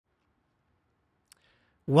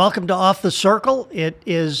Welcome to Off the Circle. It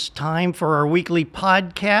is time for our weekly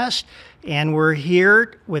podcast, and we're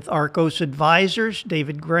here with Arcos Advisors,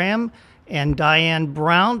 David Graham and Diane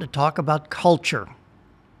Brown, to talk about culture.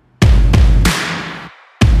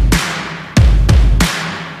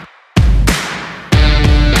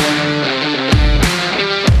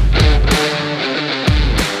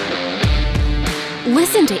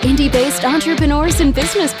 Listen to indie-based entrepreneurs and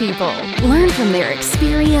business people. Learn from their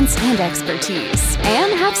experience and expertise,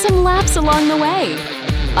 and have some laughs along the way.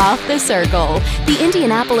 Off the Circle, the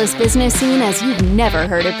Indianapolis business scene as you've never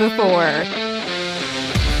heard it before.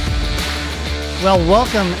 Well,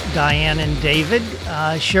 welcome, Diane and David.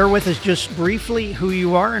 Share with us just briefly who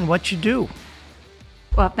you are and what you do.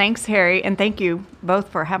 Well, thanks, Harry, and thank you both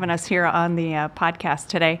for having us here on the podcast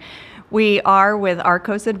today. We are with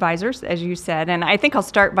Arcos Advisors, as you said, and I think I'll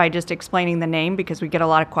start by just explaining the name because we get a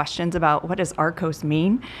lot of questions about what does Arcos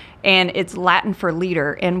mean, and it's Latin for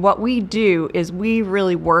leader. And what we do is we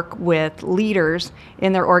really work with leaders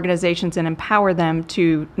in their organizations and empower them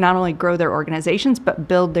to not only grow their organizations, but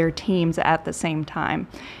build their teams at the same time.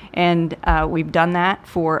 And we've done that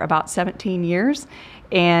for about 17 years.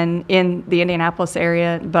 And in the Indianapolis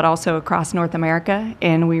area, but also across North America.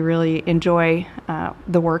 And we really enjoy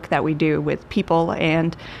the work that we do with people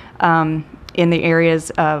and in the areas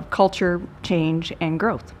of culture, change, and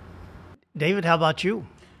growth. David, how about you?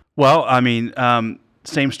 Well,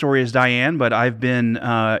 same story as Diane, but I've been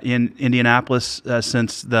in Indianapolis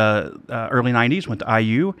since the early 90s, went to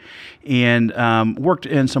IU, and worked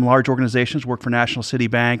in some large organizations, worked for National City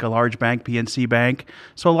Bank, a large bank, PNC Bank,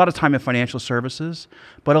 so a lot of time in financial services.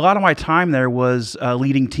 But a lot of my time there was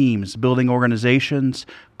leading teams, building organizations,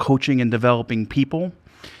 coaching and developing people.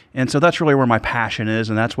 And so that's really where my passion is,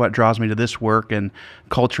 and that's what draws me to this work, and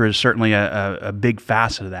culture is certainly a big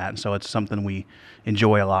facet of that, and so it's something we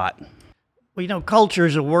enjoy a lot. Well, culture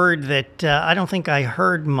is a word that I don't think I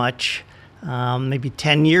heard much maybe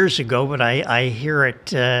 10 years ago, but I hear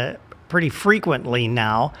it pretty frequently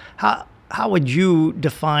now. How would you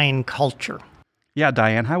define culture? Yeah,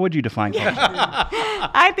 Diane, how would you define culture?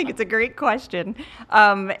 I think it's a great question.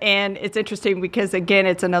 And it's interesting because, again,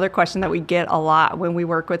 it's another question that we get a lot when we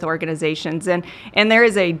work with organizations. And there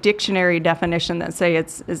is a dictionary definition that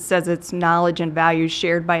says it's knowledge and values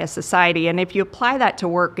shared by a society. And if you apply that to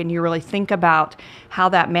work and you really think about how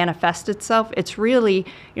that manifests itself, it's really,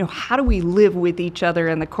 how do we live with each other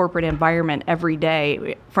in the corporate environment every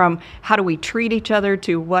day? From how do we treat each other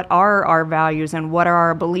to what are our values and what are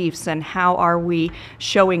our beliefs and how are we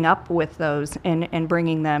showing up with those and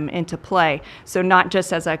bringing them into play. So not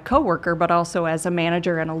just as a coworker, but also as a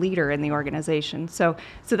manager and a leader in the organization. So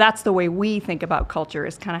that's the way we think about culture,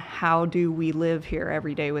 is kind of how do we live here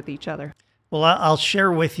every day with each other. Well, I'll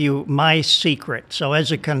share with you my secret. So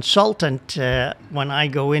as a consultant, when I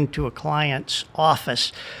go into a client's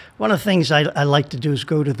office, one of the things I like to do is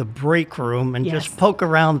go to the break room and just poke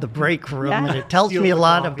around the break room. Yeah. And it tells me a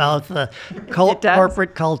lot about the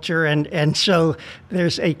corporate culture. And so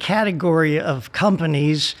there's a category of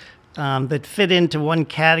companies that fit into one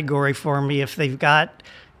category for me if they've got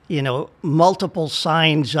multiple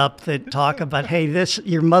signs up that talk about, hey,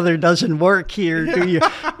 your mother doesn't work here, do you?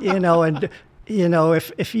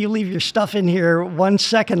 If you leave your stuff in here 1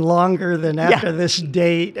 second longer than after this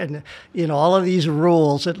date, and all of these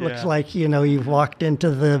rules, it looks like you've walked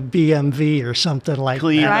into the BMV or something like that.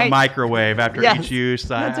 Clean the microwave after each use.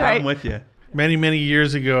 That's right. I'm with you. Many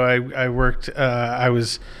years ago, I worked. I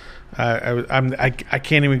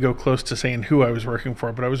can't even go close to saying who I was working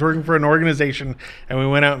for, but I was working for an organization, and we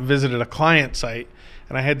went out and visited a client site,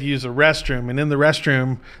 and I had to use a restroom, and in the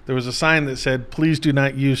restroom there was a sign that said, "Please do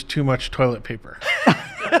not use too much toilet paper."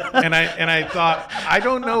 and I thought, I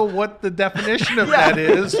don't know what the definition of that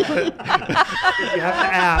is, but you have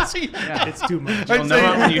to ask. Yeah, it's too much. You'll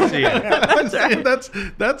know it when you see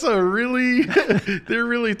it. That's a really, they're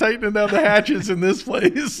really tightening down the hatches in this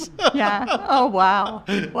place. Yeah. Oh, wow.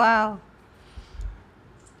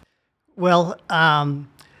 Well,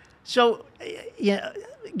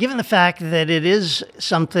 given the fact that it is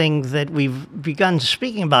something that we've begun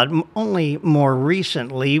speaking about only more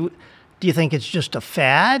recently, do you think it's just a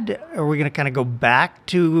fad? Are we going to kind of go back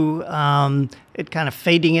to it kind of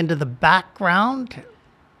fading into the background?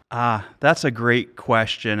 That's a great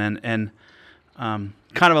question, and kind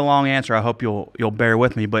of a long answer. I hope you'll bear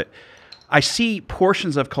with me, but I see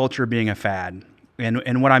portions of culture being a fad,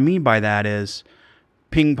 and what I mean by that is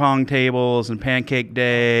ping pong tables and pancake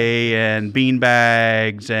day and bean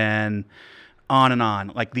bags and on and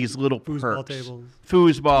on, like these little Foosball perks. tables.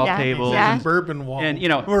 Foosball Yeah. tables. Yeah. Bourbon wall. And, you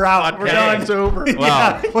know, We're out. We're Okay. done. It's over.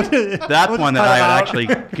 Well, that's one that cut I it out. actually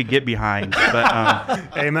could get behind. But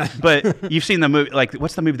Amen. but you've seen the movie, like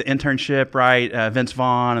what's the movie, The Internship, right? Vince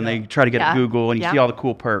Vaughn, and they try to get Yeah. at Google, and you Yeah. see all the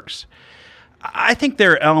cool perks. I think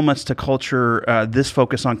there are elements to culture, this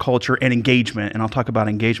focus on culture and engagement, and I'll talk about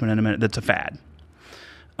engagement in a minute, that's a fad.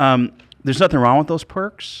 There's nothing wrong with those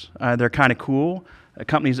perks. They're kind of cool.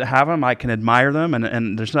 Companies that have them, I can admire them,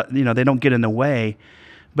 and there's not, they don't get in the way,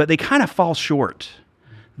 but they kind of fall short.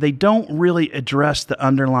 They don't really address the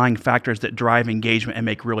underlying factors that drive engagement and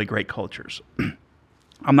make really great cultures.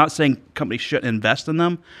 I'm not saying companies shouldn't invest in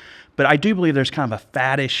them, but I do believe there's kind of a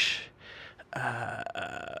faddish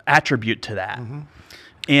attribute to that.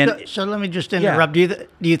 And So let me just interrupt. Do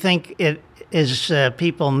you think it is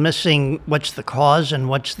people missing what's the cause and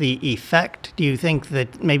what's the effect? Do you think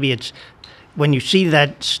that maybe it's when you see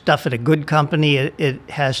that stuff at a good company, it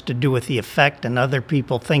has to do with the effect, and other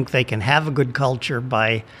people think they can have a good culture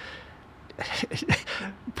by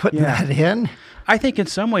putting that in? I think in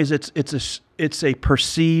some ways it's a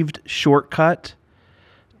perceived shortcut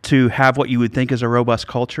to have what you would think is a robust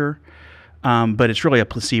culture, but it's really a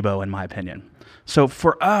placebo in my opinion. So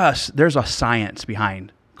for us, there's a science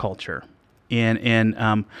behind culture.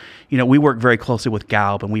 And we work very closely with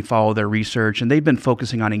Gallup, and we follow their research, and they've been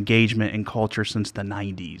focusing on engagement and culture since the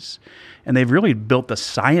 90s. And they've really built the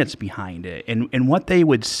science behind it. And what they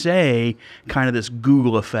would say, kind of this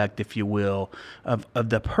Google effect, if you will, of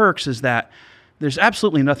the perks is that there's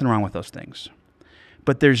absolutely nothing wrong with those things.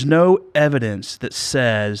 But there's no evidence that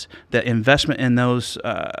says that investment in those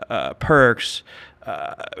perks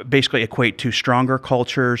basically equate to stronger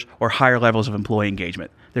cultures or higher levels of employee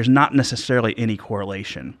engagement. There's not necessarily any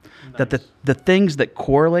correlation. Nice. That the things that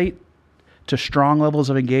correlate to strong levels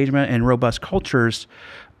of engagement and robust cultures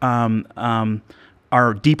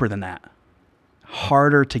are deeper than that,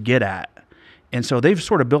 harder to get at. And so they've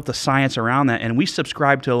sort of built the science around that, and we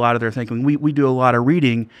subscribe to a lot of their thinking. We do a lot of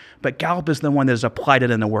reading, but Gallup is the one that has applied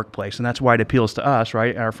it in the workplace, and that's why it appeals to us,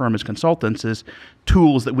 right? Our firm as consultants is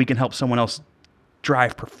tools that we can help someone else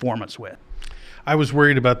drive performance with. I was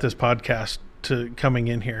worried about this podcast coming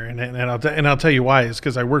in here, and I'll tell you why. Is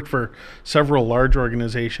because I worked for several large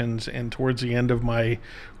organizations, and towards the end of my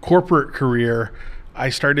corporate career, I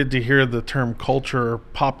started to hear the term culture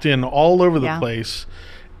popped in all over the place,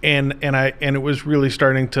 and it was really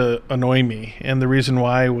starting to annoy me. And the reason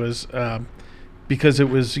why was because it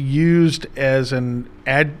was used as an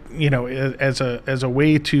as a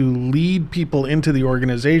way to lead people into the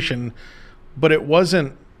organization, but it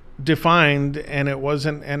wasn't defined, and it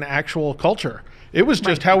wasn't an actual culture. It was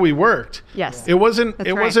just how we worked. Yes. It wasn't That's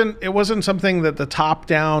it right. wasn't something that the top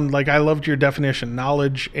down, like I loved your definition,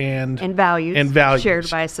 knowledge and values shared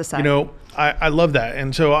by society. I love that.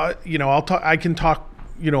 And so I can talk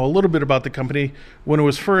a little bit about the company. When it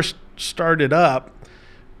was first started up,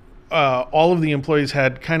 all of the employees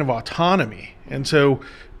had kind of autonomy. And so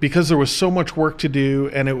because there was so much work to do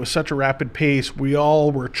and it was such a rapid pace, we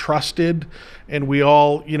all were trusted, and we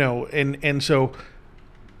all, and so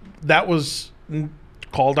that was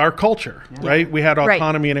called our culture, right? We had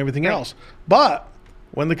autonomy and everything else. But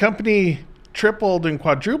when the company tripled and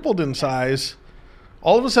quadrupled in size,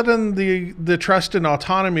 all of a sudden the trust and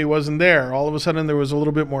autonomy wasn't there. All of a sudden there was a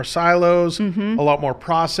little bit more silos, a lot more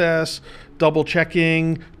process, double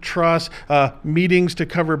checking, trust, meetings to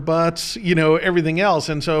cover butts, everything else.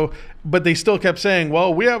 And so, but they still kept saying,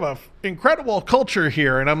 well, we have a incredible culture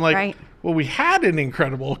here. And I'm like, well, we had an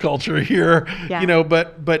incredible culture here,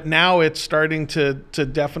 but now it's starting to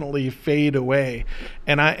definitely fade away.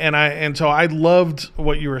 And so I loved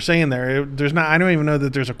what you were saying there. I don't even know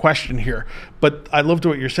that there's a question here, but I loved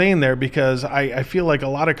what you're saying there, because I feel like a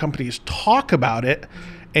lot of companies talk about it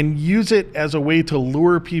and use it as a way to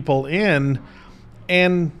lure people in,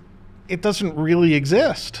 and it doesn't really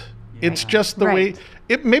exist. It's just the way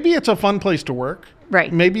maybe it's a fun place to work.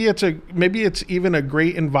 Right. Maybe it's even a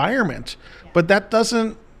great environment, but that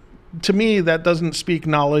doesn't speak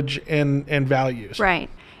knowledge and values. Right.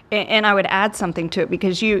 And I would add something to it,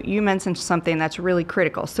 because you mentioned something that's really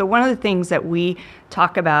critical. So one of the things that we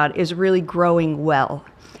talk about is really growing well.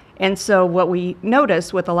 And so what we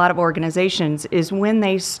notice with a lot of organizations is when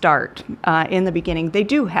they start in the beginning, they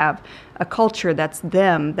do have a culture that's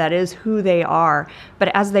them, that is who they are. But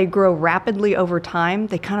as they grow rapidly over time,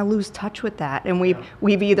 they kind of lose touch with that. And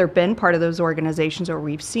we've either been part of those organizations or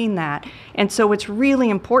we've seen that. And so what's really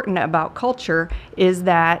important about culture is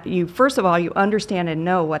that you, first of all, you understand and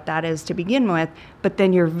know what that is to begin with, but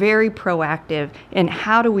then you're very proactive in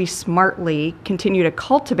how do we smartly continue to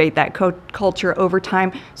cultivate that culture over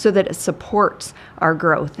time so that it supports our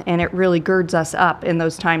growth and it really girds us up in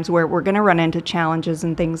those times where we're going to run into challenges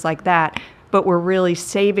and things like that, but we're really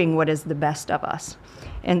saving what is the best of us.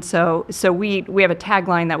 And so we have a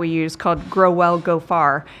tagline that we use called "Grow Well, Go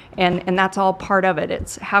Far," and that's all part of it.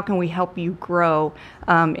 It's how can we help you grow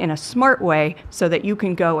in a smart way so that you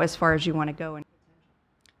can go as far as you want to go.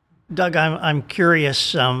 Doug, I'm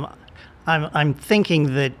curious. I'm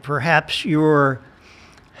thinking that perhaps your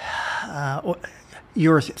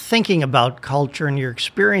thinking about culture and your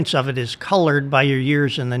experience of it is colored by your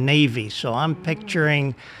years in the Navy. So I'm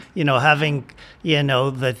picturing, having,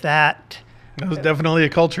 that. There's definitely a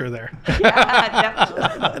culture there.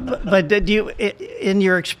 Yeah, definitely. But did you, in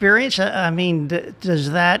your experience,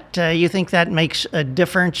 does that, you think that makes a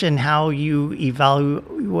difference in how you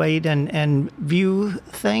evaluate and view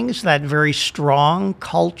things, that very strong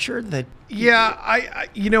culture that? Yeah, I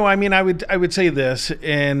would say this,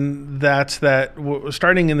 and that's that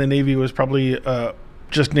starting in the Navy was probably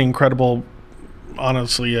just an incredible,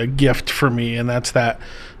 honestly, a gift for me, and that's that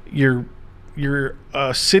you're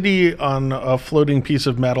a city on a floating piece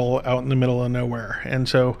of metal out in the middle of nowhere. And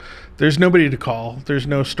so there's nobody to call. There's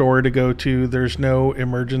no store to go to. There's no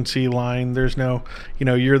emergency line. There's no,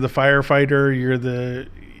 you're the firefighter, you're the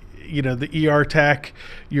ER tech,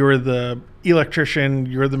 you're the electrician,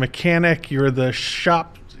 you're the mechanic, you're the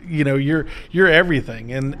shop, you're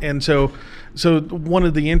everything. And so one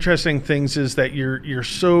of the interesting things is that you're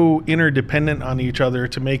so interdependent on each other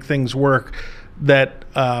to make things work that,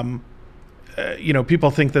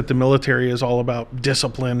 people think that the military is all about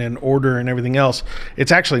discipline and order and everything else.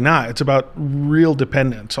 It's actually not. It's about real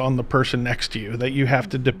dependence on the person next to you, that you have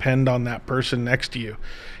to depend on that person next to you.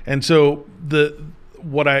 And so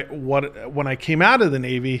when I came out of the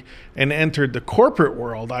Navy and entered the corporate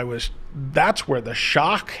world, that's where the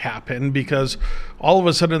shock happened, because all of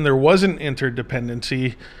a sudden there wasn't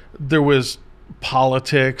interdependency. There was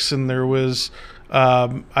politics, and there was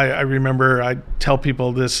I remember I tell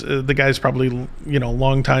people this, the guy's probably,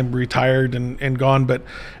 long time retired and gone, but,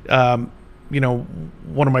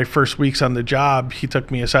 one of my first weeks on the job, he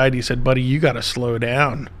took me aside. He said, "Buddy, you got to slow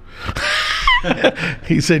down."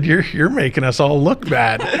 He said, "You're making us all look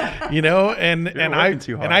bad," and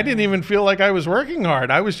I didn't even feel like I was working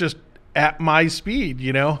hard. I was just at my speed,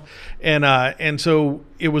 and so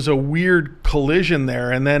it was a weird collision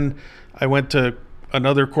there. And then I went to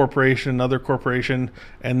another corporation,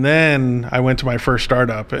 and then I went to my first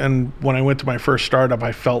startup. And when I went to my first startup,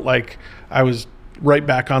 I felt like I was right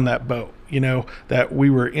back on that boat, that we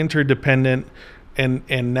were interdependent.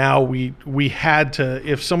 And now we had to,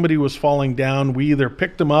 if somebody was falling down, we either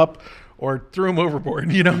picked them up or threw them overboard,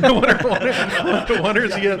 one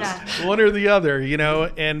or the other,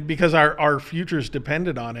 and because our futures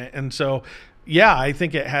depended on it. And so, yeah, I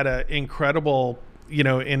think it had an incredible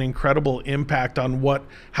impact on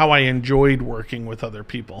how I enjoyed working with other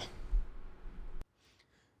people.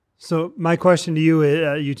 So my question to you,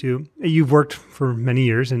 you two, you've worked for many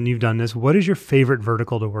years and you've done this. What is your favorite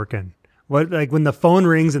vertical to work in? What, like when the phone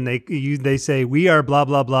rings and they say, "We are blah,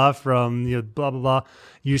 blah, blah from blah, blah, blah,"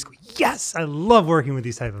 you just go, "Yes, I love working with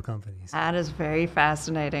these type of companies." That is very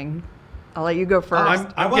fascinating. I'll let you go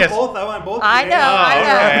first. I want both. I know.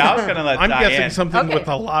 Okay. I was going to let I'm Diane. guessing something with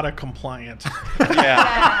a lot of compliance.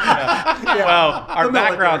 Yeah. Well, our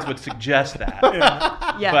backgrounds would suggest that.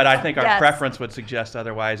 Yes. But I think our Yes. preference would suggest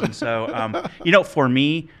otherwise. And so, for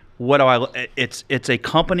me, it's a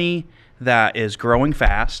company that is growing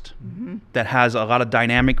fast, that has a lot of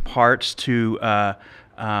dynamic parts to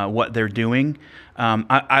what they're doing.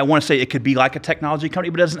 I want to say it could be like a technology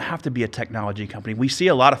company, but it doesn't have to be a technology company. We see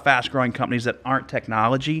a lot of fast-growing companies that aren't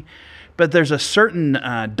technology, but there's a certain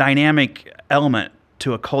dynamic element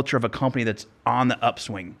to a culture of a company that's on the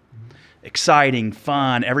upswing. Exciting,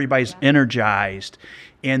 fun, everybody's energized,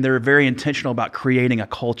 and they're very intentional about creating a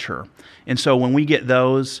culture. And so when we get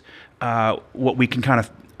those, what we can kind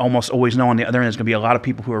of almost always know on the other end is going to be a lot of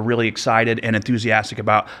people who are really excited and enthusiastic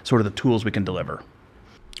about sort of the tools we can deliver.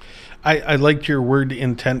 I liked your word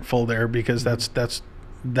intentful there, because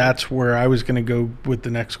that's where I was going to go with the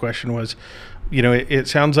next question was, it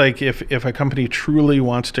sounds like if a company truly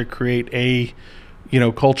wants to create a,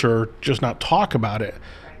 culture, just not talk about it,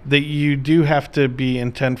 that you do have to be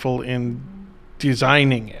intentful in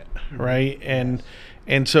designing it, right?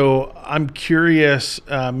 And so I'm curious,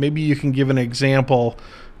 maybe you can give an example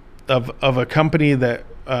of a company that,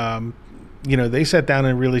 they sat down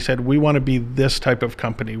and really said, we want to be this type of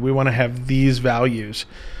company. We want to have these values.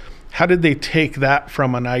 How did they take that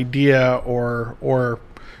from an idea or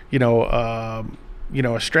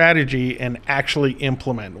a strategy and actually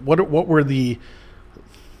implement? What are the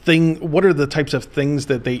types of things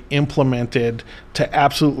that they implemented to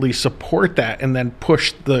absolutely support that and then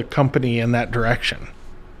push the company in that direction?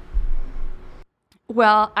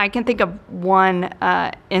 Well, I can think of one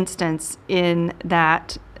instance in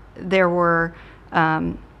that there was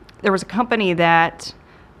a company that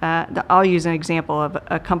I'll use an example of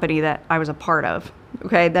a company that I was a part of.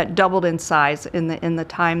 Okay, that doubled in size in the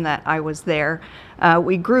time that I was there.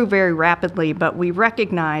 We grew very rapidly, but we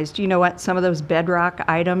recognized, some of those bedrock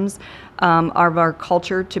items are of our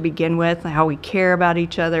culture to begin with, how we care about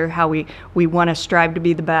each other, how we want to strive to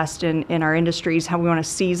be the best in our industries, how we want to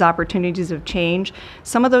seize opportunities of change.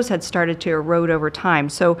 Some of those had started to erode over time.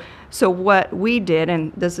 So what we did,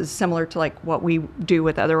 and this is similar to like what we do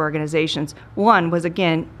with other organizations, one was,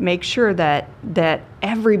 again, make sure that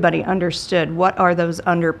everybody understood what are those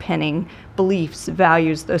underpinning beliefs,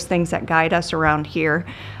 values, those things that guide us around here.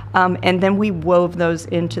 And then we wove those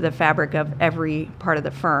into the fabric of every part of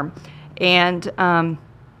the firm. And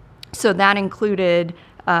so that included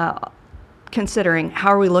considering how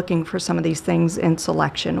are we looking for some of these things in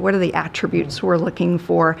selection? What are the attributes we're looking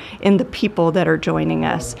for in the people that are joining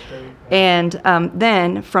us? And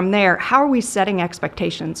then from there, how are we setting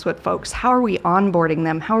expectations with folks? How are we onboarding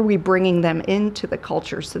them? How are we bringing them into the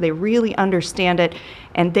culture so they really understand it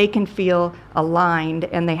and they can feel aligned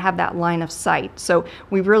and they have that line of sight? So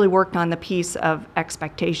we really worked on the piece of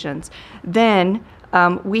expectations. Then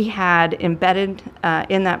we had embedded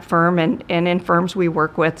in that firm and in firms we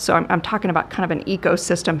work with, so I'm talking about kind of an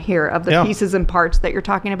ecosystem here of the pieces and parts that you're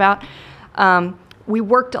talking about. We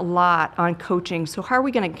worked a lot on coaching. So how are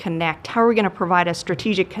we going to connect? How are we going to provide a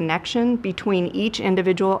strategic connection between each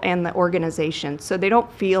individual and the organization so they don't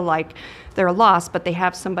feel like they're lost, but they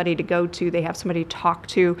have somebody to go to, they have somebody to talk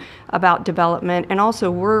to about development. And also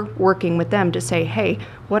we're working with them to say, hey,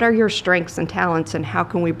 what are your strengths and talents and how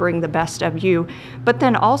can we bring the best of you? But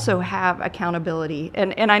then also have accountability.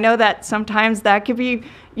 And I know that sometimes that could be,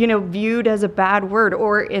 viewed as a bad word,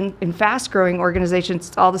 or in fast-growing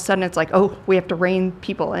organizations, all of a sudden it's like, oh, we have to rein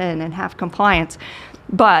people in and have compliance.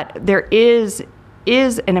 But there is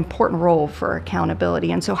an important role for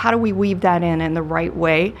accountability. And so how do we weave that in the right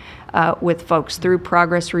way with folks through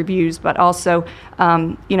progress reviews, but also,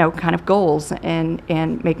 kind of goals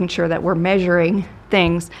and making sure that we're measuring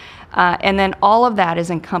things. And then all of that is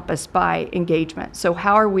encompassed by engagement. So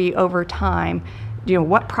how are we over time,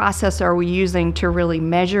 what process are we using to really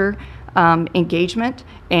measure engagement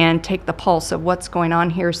and take the pulse of what's going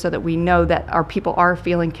on here so that we know that our people are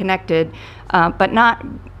feeling connected, but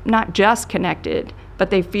not just connected,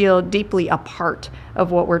 but they feel deeply a part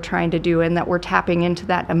of what we're trying to do and that we're tapping into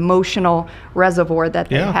that emotional reservoir that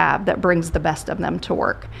they have that brings the best of them to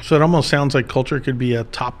work. So it almost sounds like culture could be a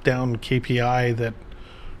top-down KPI that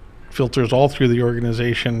filters all through the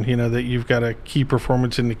organization, that you've got a key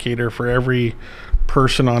performance indicator for every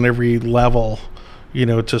person on every level,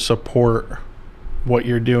 to support what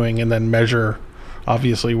you're doing and then measure,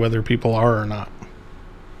 obviously, whether people are or not.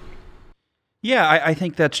 Yeah, I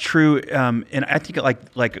think that's true, and I think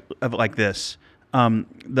like this.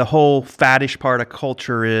 The whole faddish part of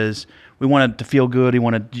culture is we want it to feel good. We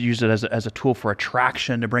want to use it as a tool for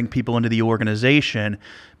attraction to bring people into the organization.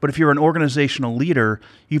 But if you're an organizational leader,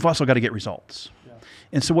 you've also got to get results. Yeah.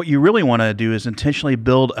 And so what you really want to do is intentionally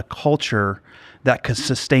build a culture that can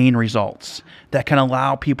sustain results, that can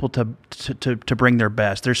allow people to bring their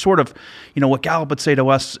best. There's sort of, what Gallup would say to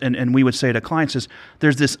us and we would say to clients is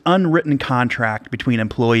there's this unwritten contract between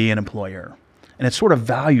employee and employer. And it's sort of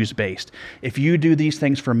values-based. If you do these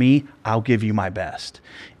things for me, I'll give you my best.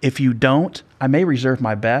 If you don't, I may reserve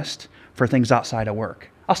my best for things outside of work.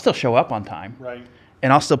 I'll still show up on time. Right.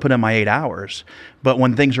 And I'll still put in my 8 hours. But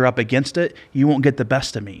when things are up against it, you won't get the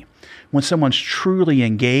best of me. When someone's truly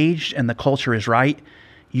engaged and the culture is right,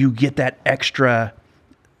 you get that extra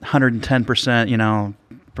 110%,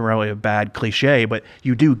 probably a bad cliche, but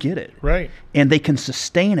you do get it. Right. And they can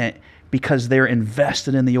sustain it because they're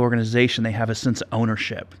invested in the organization. They have a sense of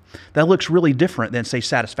ownership. That looks really different than, say,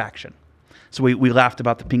 satisfaction. So we laughed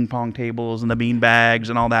about the ping pong tables and the bean bags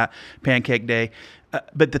and all that, Pancake Day.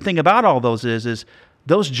 But the thing about all those is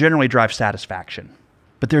those generally drive satisfaction.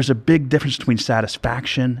 But there's a big difference between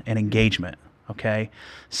satisfaction and engagement. Okay,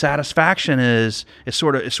 satisfaction is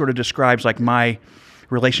sort of describes like my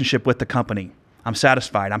relationship with the company. I'm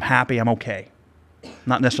satisfied. I'm happy. I'm okay.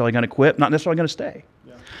 Not necessarily going to quit, not necessarily going to stay.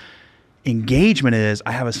 Yeah. Engagement is,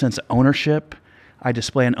 I have a sense of ownership. I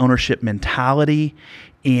display an ownership mentality,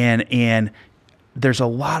 and there's a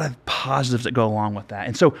lot of positives that go along with that.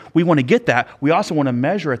 And so we want to get that. We also want to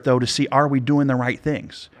measure it, though, to see, are we doing the right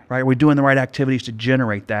things, right? Are we doing the right activities to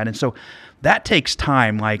generate that? And so that takes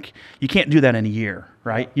time. Like, you can't do that in a year,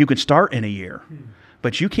 right? You could start in a year,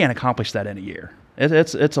 but you can't accomplish that in a year.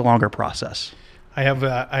 It's a longer process. I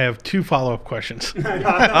have 2 follow-up questions. This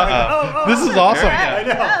is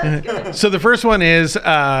awesome. So the first one is,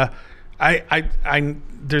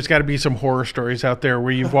 there's got to be some horror stories out there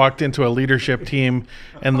where you've walked into a leadership team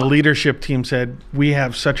and the leadership team said, we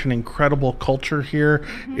have such an incredible culture here.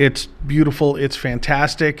 It's beautiful. It's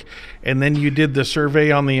fantastic. And then you did the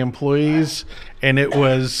survey on the employees and it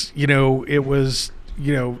was,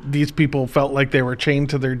 these people felt like they were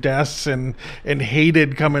chained to their desks and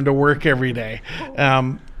hated coming to work every day.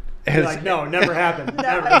 No, never happened.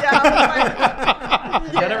 Never.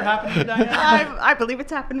 Has that ever happened to Diane? I believe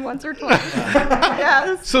it's happened once or twice.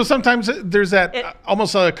 Yes. So sometimes there's that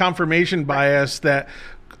almost a confirmation bias that,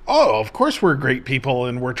 of course we're great people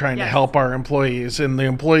and we're trying to help our employees, and the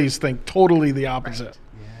employees think totally the opposite.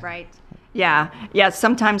 Right. Yeah.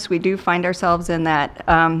 Sometimes we do find ourselves in that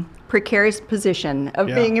precarious position of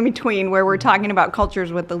being in between, where we're talking about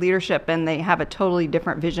cultures with the leadership and they have a totally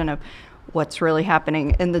different vision of what's really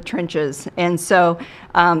happening in the trenches. And so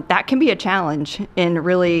that can be a challenge in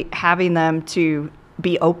really having them to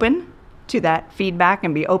be open to that feedback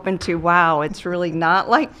and be open to, wow, it's really not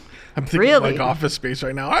like I'm thinking like Office Space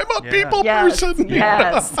right now. I'm a people person.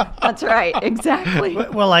 Yes, that's right. Exactly.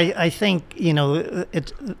 Well, I think,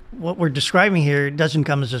 it's what we're describing here doesn't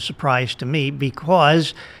come as a surprise to me,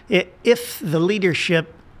 because if the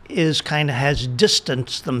leadership has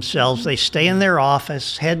distanced themselves, they stay in their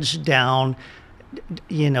office, heads down,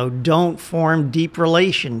 don't form deep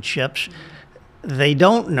relationships, they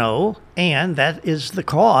don't know, and that is the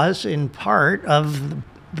cause, in part, of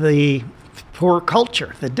the poor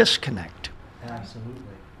culture, the disconnect. Absolutely.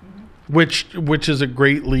 Which is a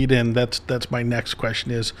great lead-in. That's my next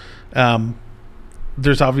question is,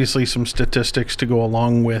 there's obviously some statistics to go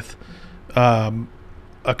along with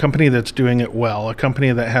a company that's doing it well, a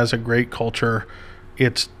company that has a great culture.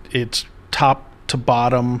 It's top to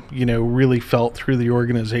bottom, really felt through the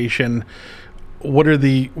organization. What are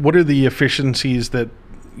the efficiencies that,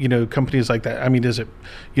 companies like that, I mean, is it,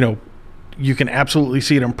 you can absolutely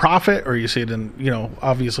see it in profit, or you see it in,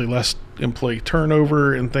 obviously less employee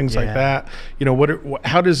turnover and things like that.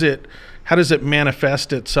 How does it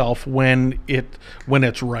manifest itself when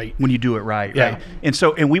it's right? When you do it right, yeah.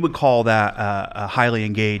 Right? And we would call that a highly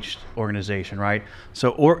engaged organization, right?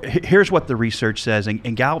 So, here's what the research says,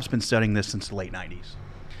 and Gallup's been studying this since the late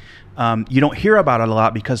 90s. You don't hear about it a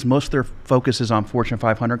lot because most of their focus is on Fortune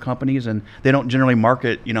 500 companies, and they don't generally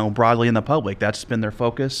market, broadly in the public. That's been their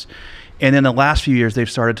focus. And in the last few years, they've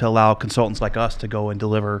started to allow consultants like us to go and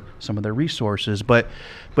deliver some of their resources. But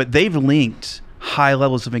they've linked high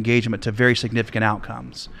levels of engagement to very significant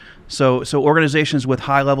outcomes. So organizations with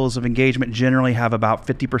high levels of engagement generally have about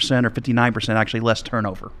 50% or 59% actually less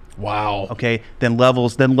turnover. Wow. Okay, than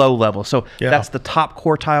low levels. So that's the top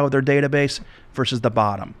quartile of their database versus the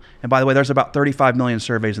bottom. And by the way, there's about 35 million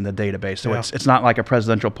surveys in the database. So it's not like a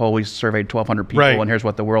presidential poll. We surveyed 1,200 people, and here's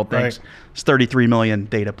what the world thinks. Right. It's 33 million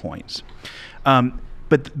data points.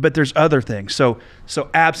 But there's other things. So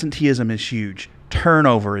absenteeism is huge.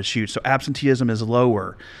 Turnover is huge. So absenteeism is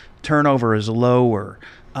lower. Turnover is lower.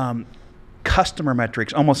 Customer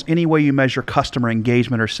metrics, almost any way you measure customer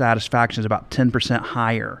engagement or satisfaction, is about 10%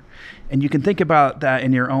 higher. And you can think about that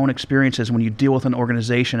in your own experiences when you deal with an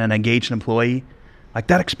organization and engage an employee. Like,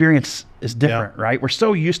 that experience is different, right? We're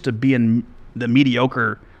so used to being the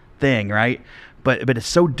mediocre thing, right? But it's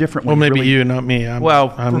so different. Well, maybe you, not me.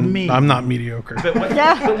 For me, I'm not mediocre. But when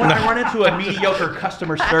I run into a mediocre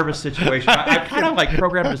customer service situation, I kind of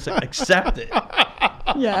programmed to accept it.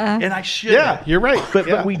 Yeah. And I should. Yeah, you're right.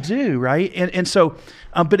 But we do, right? And so,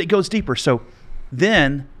 but it goes deeper. So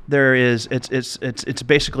then there is, it's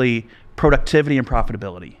basically productivity and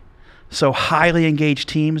profitability. So highly engaged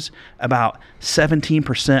teams, about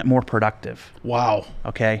 17% more productive. Wow.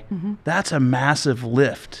 Okay. Mm-hmm. That's a massive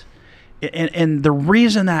lift. And the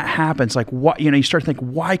reason that happens, you start to think,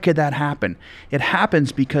 why could that happen? It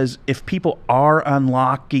happens because if people are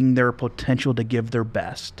unlocking their potential to give their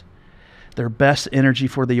best energy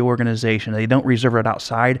for the organization, they don't reserve it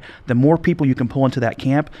outside, the more people you can pull into that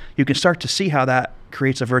camp, you can start to see how that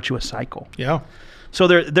creates a virtuous cycle. Yeah. So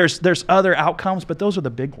there's other outcomes, but those are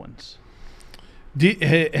the big ones.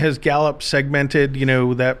 Has Gallup segmented,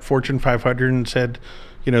 that Fortune 500 and said,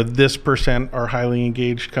 this percent are highly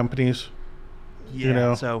engaged companies.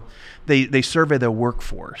 Yeah, so they survey the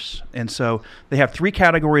workforce. And so they have 3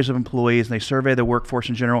 categories of employees, and they survey the workforce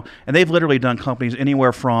in general. And they've literally done companies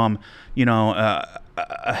anywhere from,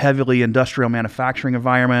 a heavily industrial manufacturing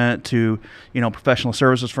environment to, professional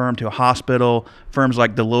services firm to a hospital. Firms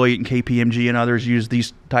like Deloitte and KPMG and others use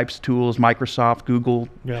these types of tools, Microsoft, Google.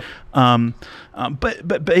 Yeah.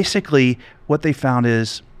 But basically what they found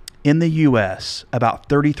is in the U.S., about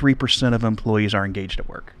 33% of employees are engaged at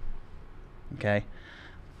work. Okay,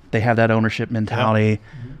 they have that ownership mentality. Yep.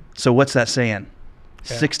 Mm-hmm. So what's that saying?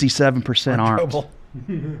 67% aren't.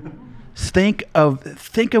 Think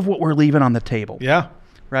of what we're leaving on the table. Yeah.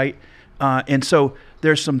 Right. And so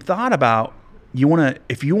there's some thought about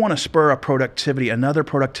if you want to spur another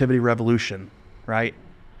productivity revolution, right?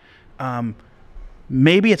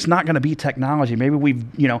 Maybe it's not going to be technology. Maybe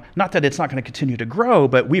we've, not that it's not going to continue to grow,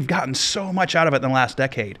 but we've gotten so much out of it in the last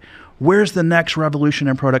decade. Where's the next revolution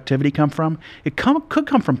in productivity come from? It could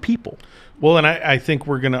come from people. Well, and I think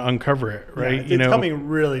we're going to uncover it, right? Yeah, it's coming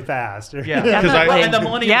really fast. Yeah, and the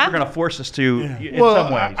millennials are going to force us to. Yeah. In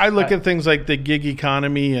some ways. I look at things like the gig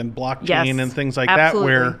economy and blockchain and things like that,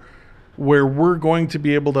 where we're going to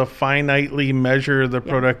be able to finitely measure the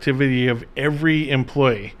productivity of every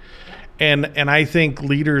employee, and I think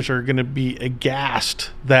leaders are going to be aghast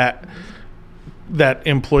that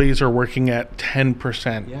employees are working at 10%,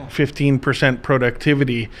 15%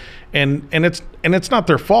 productivity, and it's not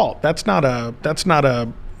their fault. That's not a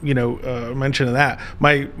mention of that.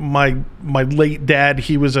 My late dad,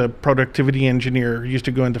 he was a productivity engineer. He used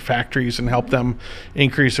to go into factories and help them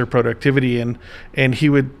increase their productivity, and he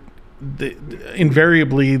would.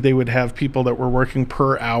 Invariably, they would have people that were working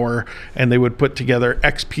per hour, and they would put together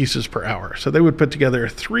X pieces per hour. So they would put together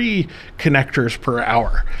 3 connectors per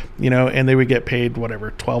hour, and they would get paid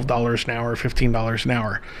 $12 an hour, $15 an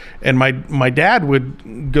hour. And my dad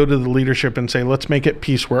would go to the leadership and say, let's make it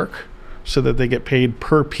piecework so that they get paid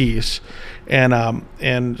per piece.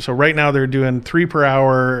 And so right now they're doing 3 per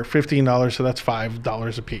hour, $15, so that's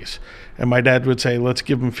 $5 a piece. And my dad would say, let's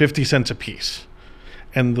give them 50 cents a piece.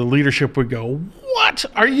 And the leadership would go, what?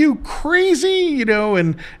 Are you crazy?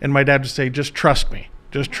 And my dad would say, just trust me.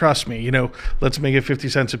 Let's make it 50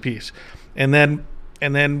 cents a piece. And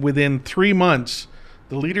then within 3 months,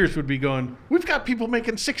 the leaders would be going, we've got people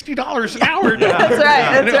making $60 an hour now.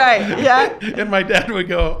 That's right. Yeah. And my dad would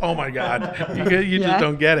go, oh my God, you just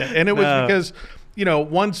don't get it. And it was because,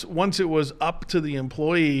 once it was up to the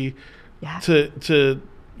employee to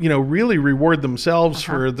really reward themselves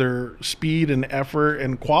for their speed and effort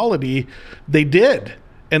and quality, they did.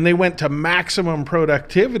 And they went to maximum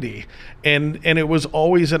productivity. And it was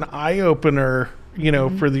always an eye-opener,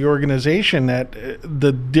 for the organization that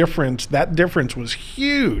that difference was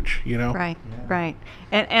huge, Right, right.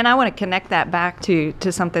 And I want to connect that back to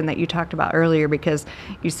something that you talked about earlier, because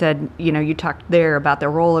you said, you talked there about the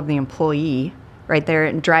role of the employee right there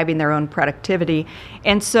and driving their own productivity.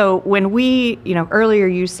 And so when we, earlier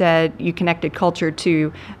you said you connected culture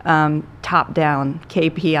to top-down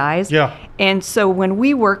KPIs. Yeah. And so when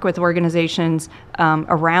we work with organizations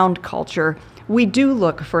around culture, we do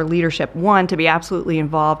look for leadership, one, to be absolutely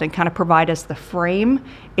involved and kind of provide us the frame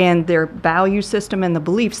and their value system and the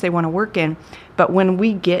beliefs they want to work in. But when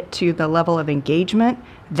we get to the level of engagement,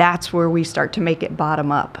 that's where we start to make it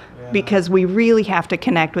bottom up. Because we really have to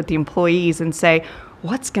connect with the employees and say,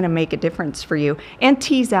 what's going to make a difference for you? And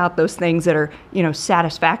tease out those things that are,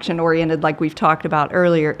 satisfaction oriented, like we've talked about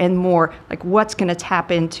earlier, and more like what's going to tap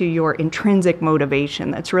into your intrinsic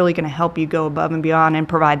motivation that's really going to help you go above and beyond and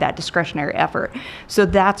provide that discretionary effort. So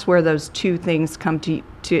that's where those two things come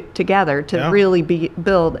together to really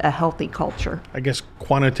build a healthy culture. I guess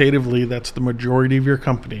quantitatively, that's the majority of your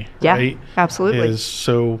company, right? Absolutely.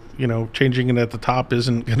 So, changing it at the top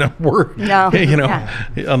isn't going to work,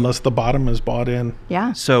 unless the bottom is bought in.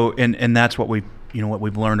 Yeah. So, and that's what we've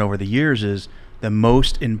learned over the years is the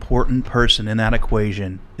most important person in that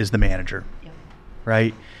equation is the manager,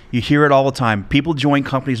 right? You hear it all the time. People join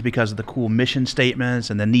companies because of the cool mission statements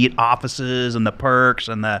and the neat offices and the perks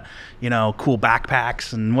and the, cool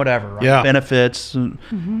backpacks and whatever, right? Benefits.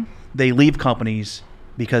 Mm-hmm. They leave companies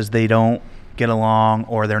because they don't get along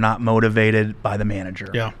or they're not motivated by the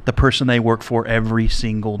manager, the person they work for every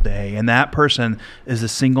single day. And that person is the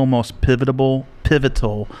single most pivotal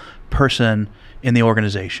person in the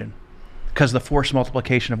organization. Because the force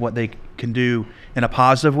multiplication of what they can do in a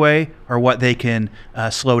positive way or what they can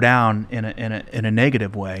slow down in a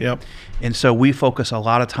negative way. Yep. And so we focus a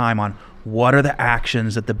lot of time on what are the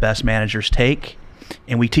actions that the best managers take,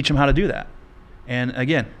 and we teach them how to do that. And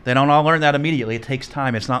again, they don't all learn that immediately. It takes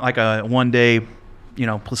time. It's not like a one-day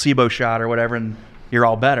placebo shot or whatever, and you're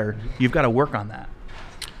all better. You've got to work on that.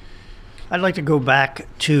 I'd like to go back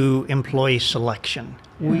to employee selection.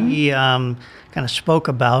 We kind of spoke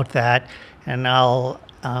about that, and I'll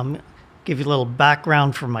give you a little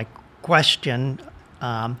background for my question.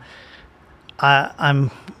 I'm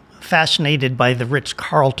fascinated by the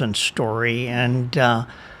Ritz-Carlton story, and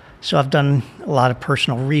so I've done a lot of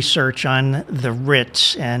personal research on the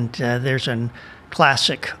Ritz, and there's a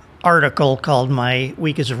classic article called "My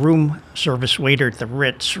Week as a Room Service Waiter at the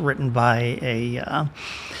Ritz," written by a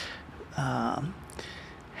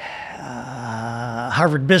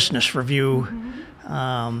Harvard Business Review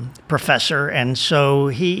professor, and so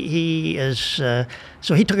he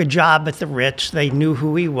took a job at the Ritz. They knew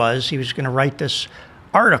who he was. He was going to write this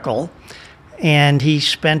article, and he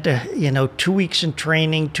spent 2 weeks in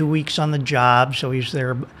training, 2 weeks on the job. So he was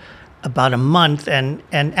there about a month, and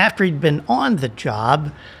after he'd been on the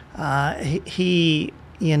job, he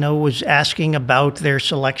was asking about their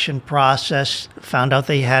selection process, found out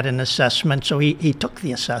they had an assessment, so he took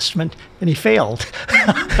the assessment, and he failed.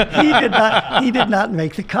 He did not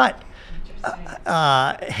make the cut.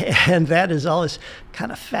 And that has always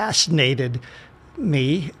kind of fascinated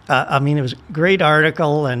me. It was a great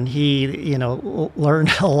article, and he,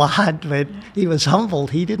 learned a lot, but he was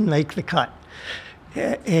humbled. He didn't make the cut.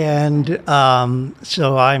 And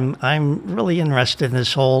so I'm really interested in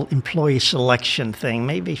this whole employee selection thing.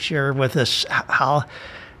 Maybe share with us how,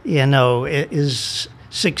 is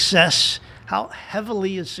success, how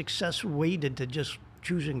heavily is success weighted to just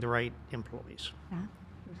choosing the right employees?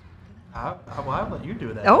 I'll let you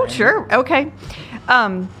do that. Oh, sure. Okay.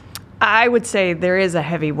 I would say there is a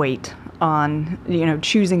heavy weight on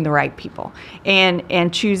choosing the right people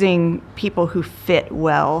and choosing people who fit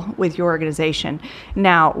well with your organization.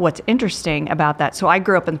 Now, what's interesting about that, so I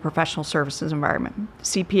grew up in the professional services environment,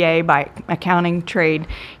 CPA by accounting trade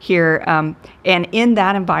here, and in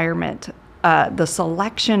that environment, the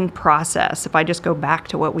selection process, if I just go back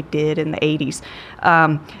to what we did in the 80s,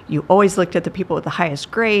 you always looked at the people with the highest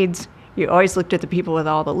grades. You always looked at the people with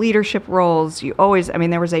all the leadership roles. There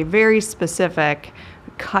was a very specific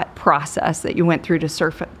cut process that you went through to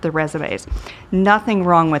surf the resumes. Nothing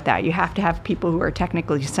wrong with that. You have to have people who are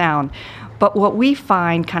technically sound. But what we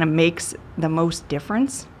find kind of makes the most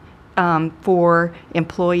difference for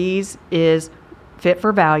employees is fit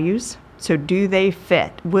for values. So do they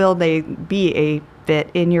fit? Will they be a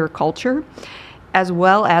fit in your culture? As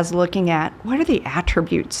well as looking at what are the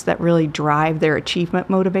attributes that really drive their achievement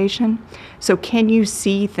motivation. So can you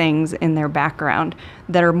see things in their background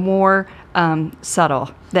that are more subtle,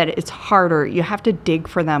 that it's harder, you have to dig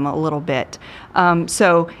for them a little bit.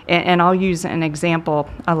 And I'll use an example.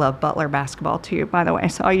 I love Butler basketball too, by the way,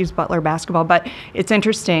 so I'll use Butler basketball. But it's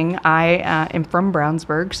interesting, I am from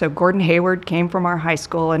Brownsburg, so Gordon Hayward came from our high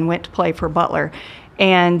school and went to play for Butler.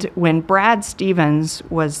 And when Brad Stevens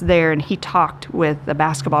was there and he talked with the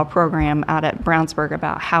basketball program out at Brownsburg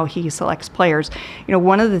about how he selects players,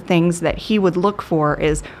 one of the things that he would look for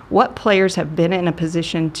is what players have been in a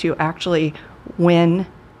position to actually win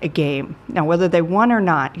a game. Now, whether they won or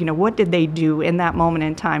not, what did they do in that moment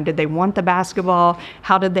in time? Did they want the basketball?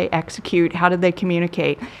 How did they execute? How did they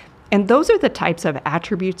communicate? And those are the types of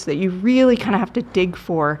attributes that you really kind of have to dig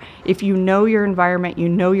for. If you know your environment, you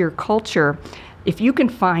know your culture, if you can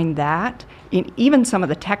find that in even some of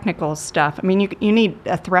the technical stuff, you need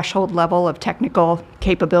a threshold level of technical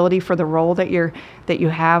capability for the role that you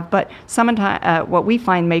have. But sometimes what we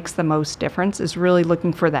find makes the most difference is really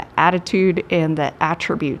looking for the attitude and the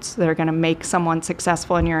attributes that are going to make someone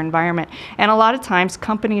successful in your environment. And a lot of times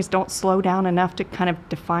companies don't slow down enough to kind of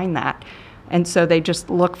define that. And so they just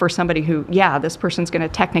look for somebody who, this person's going to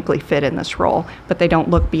technically fit in this role, but they don't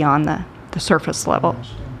look beyond the surface level.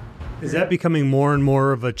 Is that becoming more and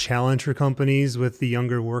more of a challenge for companies with the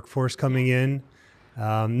younger workforce coming in?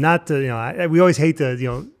 Not to, we always hate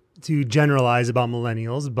to generalize about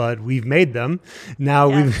millennials, but we've made them. Now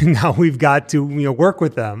we've got to work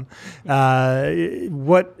with them.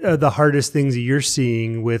 What are the hardest things that you're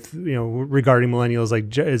seeing with regarding millennials?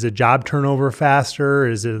 Like, is it job turnover faster?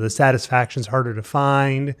 Is it the satisfaction's harder to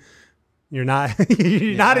find? You're not.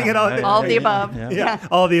 You're nodding at all. All the above. Yeah,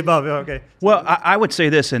 all the above. Okay. Well, I would say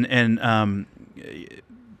this, and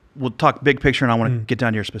we'll talk big picture, and I want to get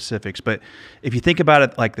down to your specifics. But if you think about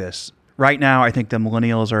it like this, right now, I think the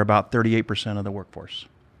millennials are about 38% of the workforce,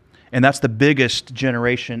 and that's the biggest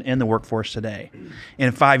generation in the workforce today.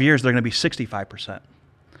 In 5 years, they're going to be 65%.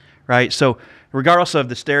 Right. So, regardless of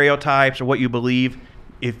the stereotypes or what you believe,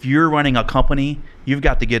 if you're running a company, you've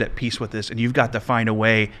got to get at peace with this, and you've got to find a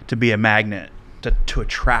way to be a magnet to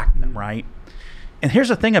attract them, right? And here's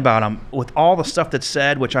the thing about them, with all the stuff that's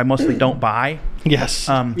said, which I mostly don't buy. Yes.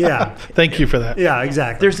 Yeah. Thank you for that. Yeah,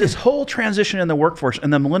 exactly. There's this whole transition in the workforce,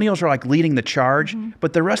 and the millennials are like leading the charge,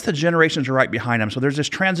 but the rest of the generations are right behind them. So there's this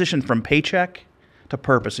transition from paycheck to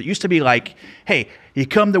purpose. It used to be like, hey, you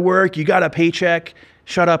come to work, you got a paycheck,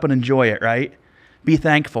 shut up and enjoy it, right? Be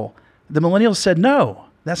thankful. The millennials said, no,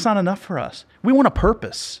 that's not enough for us. We want a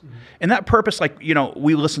purpose. And that purpose, like,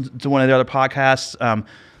 we listened to one of the other podcasts,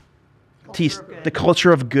 the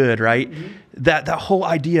culture of good, right? That whole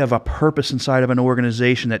idea of a purpose inside of an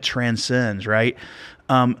organization that transcends, right?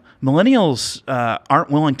 Millennials aren't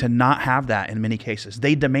willing to not have that in many cases.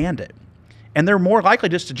 They demand it. And they're more likely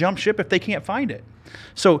just to jump ship if they can't find it.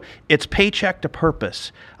 So it's paycheck to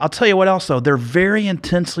purpose. I'll tell you what else, though. They're very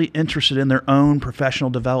intensely interested in their own professional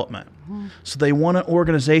development. So they want an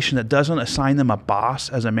organization that doesn't assign them a boss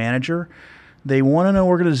as a manager. They want an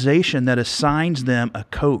organization that assigns them a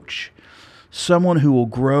coach, someone who will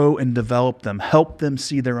grow and develop them, help them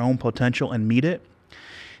see their own potential and meet it.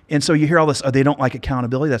 And so you hear all this, they don't like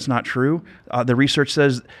accountability. That's not true. The research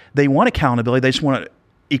says they want accountability. They just want it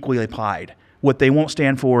equally applied. What they won't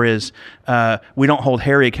stand for is we don't hold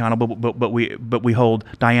Harry accountable, but we hold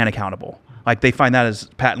Diane accountable. Like they find that as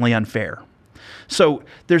patently unfair. So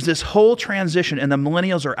there's this whole transition, and the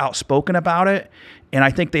millennials are outspoken about it. And I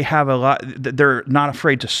think they have a lot. They're not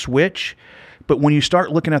afraid to switch. But when you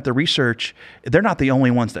start looking at the research, they're not the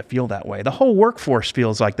only ones that feel that way. The whole workforce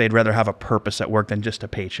feels like they'd rather have a purpose at work than just a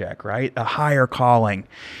paycheck, right? A higher calling.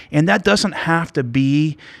 And that doesn't have to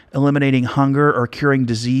be eliminating hunger or curing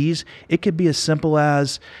disease. It could be as simple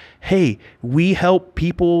as, hey, we help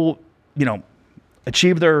people,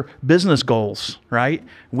 achieve their business goals, right?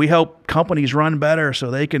 We help companies run better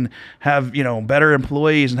so they can have, better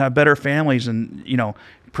employees and have better families and,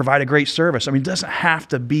 provide a great service. I mean, it doesn't have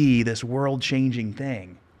to be this world-changing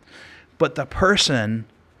thing. But the person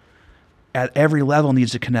at every level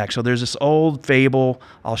needs to connect. So there's this old fable,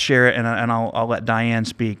 I'll share it and I'll let Diane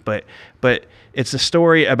speak, but it's a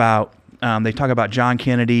story about, they talk about John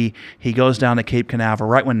Kennedy. He goes down to Cape Canaveral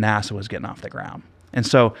right when NASA was getting off the ground. And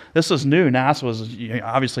so this was new. NASA was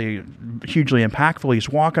obviously hugely impactful. He's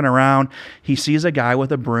walking around. He sees a guy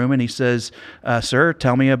with a broom and he says, sir,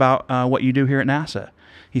 tell me about what you do here at NASA.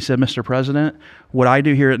 He said, Mr. President, what I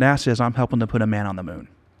do here at NASA is I'm helping to put a man on the moon.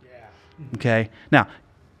 Yeah. Okay? Now,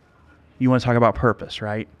 you want to talk about purpose,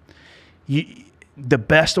 right? The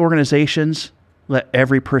best organizations let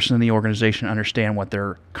every person in the organization understand what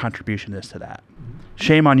their contribution is to that.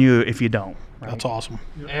 Shame on you if you don't. Right? That's awesome.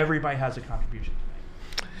 Everybody has a contribution.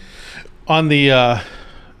 On the, I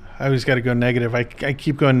always got to go negative. I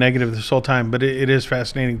keep going negative this whole time, but it is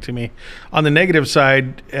fascinating to me. On the negative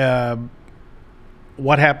side,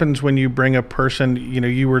 what happens when you bring a person,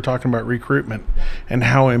 you were talking about recruitment and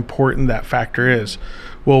how important that factor is.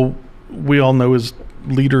 Well, we all know as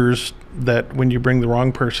leaders that when you bring the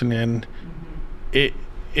wrong person in, it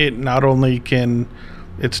not only can,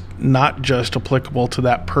 it's not just applicable to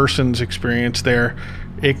that person's experience there.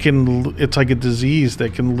 It's like a disease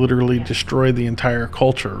that can literally destroy the entire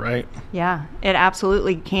culture, right? Yeah, it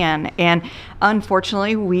absolutely can. And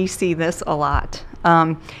unfortunately, we see this a lot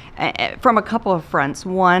from a couple of fronts.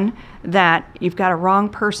 One, that you've got a wrong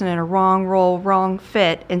person in a wrong role, wrong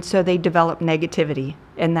fit, and so they develop negativity.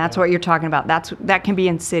 And that's what you're talking about. That can be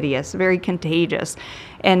insidious, very contagious.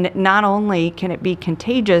 And not only can it be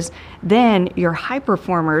contagious, then your high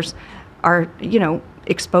performers are,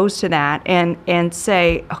 exposed to that and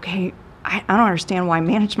say, okay, I don't understand why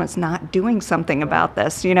management's not doing something about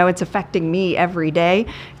this. It's affecting me every day.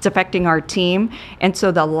 It's affecting our team. And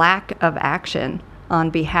so the lack of action on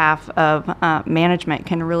behalf of management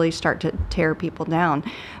can really start to tear people down.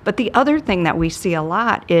 But the other thing that we see a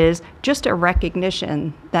lot is just a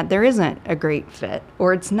recognition that there isn't a great fit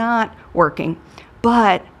or it's not working.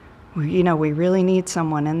 But, we really need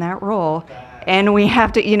someone in that role. And we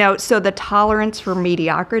have to, so the tolerance for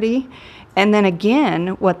mediocrity. And then again,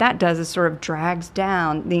 what that does is sort of drags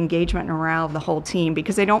down the engagement and morale of the whole team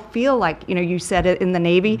because they don't feel like, you said it in the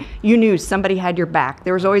Navy, you knew somebody had your back.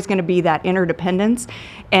 There was always going to be that interdependence.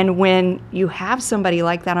 And when you have somebody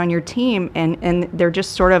like that on your team and they're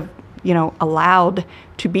just sort of, allowed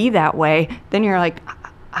to be that way, then you're like,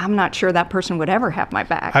 I'm not sure that person would ever have my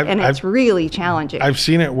back. It's really challenging. I've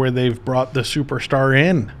seen it where they've brought the superstar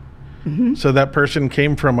in. Mm-hmm. So that person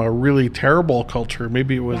came from a really terrible culture.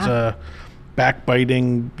 Maybe it was a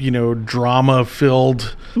backbiting,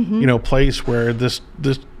 drama-filled, place where this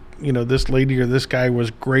lady or this guy was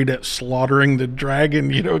great at slaughtering the dragon,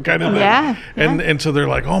 kind of thing. Yeah. And so they're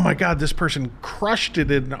like, oh my God, this person crushed it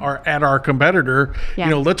at our competitor.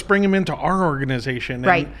 Yeah. Let's bring him into our organization.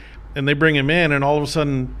 Right. and they bring him in, and all of a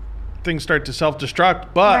sudden things start to self-destruct,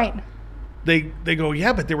 but Right. they go,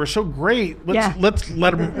 yeah, but they were so great. Let's Yeah.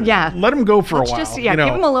 let them Yeah. let them go for Let's a while. just give them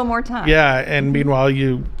a little more time. Yeah, and meanwhile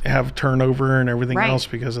you have turnover and everything Right. else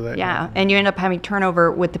because of that. Yeah, and you end up having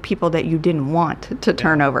turnover with the people that you didn't want to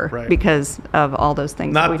turn over right. because of all those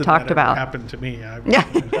things Not that we that talked that ever about. happened to me. Yeah.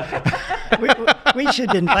 We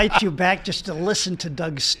should invite you back just to listen to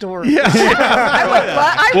Doug's story.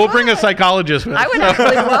 We'll bring a psychologist with I us. would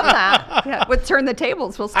actually love that. Yeah, we'll turn the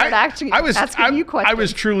tables. We'll start asking you questions. I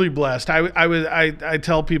was truly blessed. I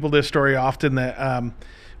tell people this story often that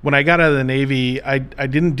when I got out of the Navy, I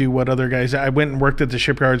didn't do what other guys. I went and worked at the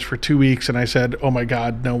shipyards for 2 weeks, and I said, "Oh my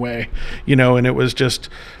God, no way!" And it was just.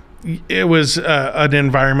 It was an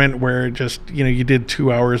environment where just you did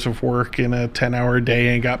 2 hours of work in a 10-hour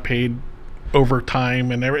day and got paid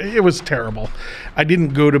overtime, and it was terrible. I didn't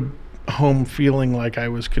go to home feeling like I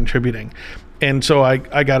was contributing, and so I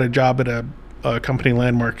got a job at a company,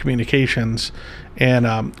 Landmark Communications, and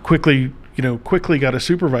quickly got a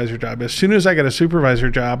supervisor job. As soon as I got a supervisor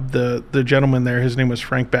job, the gentleman there, his name was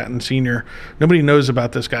Frank Batten Sr. Nobody knows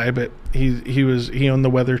about this guy, but he owned the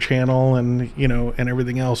Weather Channel and and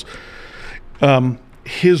everything else.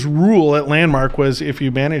 His rule at Landmark was if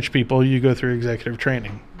you manage people, you go through executive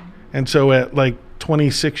training. And so at like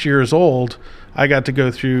 26 years old, I got to go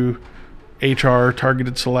through HR,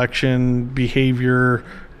 targeted selection, behavior,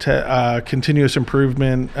 continuous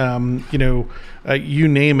improvement, you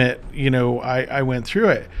name it, I went through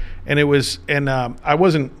it. And it was,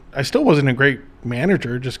 I still wasn't a great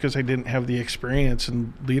manager just because I didn't have the experience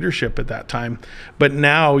and leadership at that time. But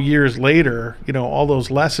now, years later, all those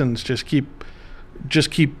lessons just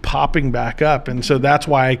keep popping back up. And so that's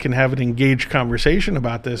why I can have an engaged conversation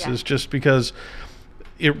about this, is just because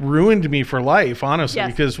it ruined me for life, honestly,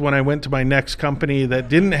 Yes. because when I went to my next company that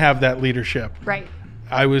didn't have that leadership, Right.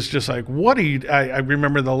 I was just like, what are you, I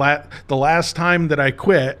remember the last time that I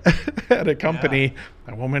quit at a company,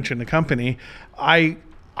 I won't mention the company,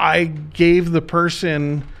 I gave the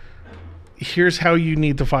person, here's how you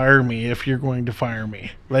need to fire me if you're going to fire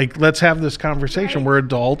me. Like, let's have this conversation. Right. We're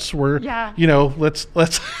adults. We're, Yeah. let's.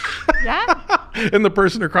 Yeah. And the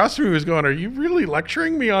person across from me was going, are you really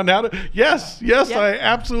lecturing me on how to? Yes, I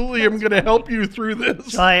absolutely am going to help you through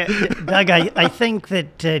this. So Doug, I think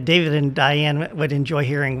that David and Diane would enjoy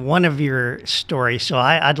hearing one of your stories. So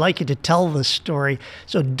I'd like you to tell the story.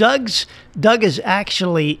 So Doug is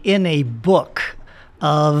actually in a book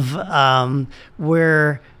of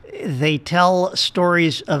where they tell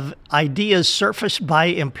stories of ideas surfaced by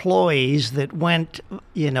employees that went,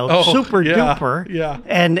 super duper. Yeah.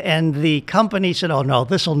 And the company said, "Oh no,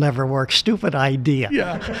 this will never work. Stupid idea."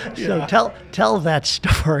 Yeah. So tell that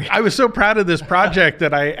story. I was so proud of this project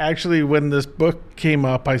that I actually, when this book came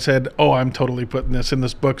up, I said, "Oh, I'm totally putting this in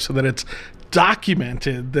this book so that it's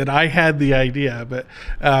documented that I had the idea." But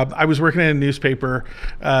I was working in a newspaper.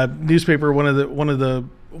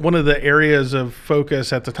 One of the areas of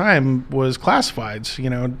focus at the time was classifieds.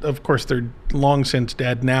 Of course, they're long since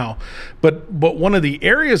dead now. But one of the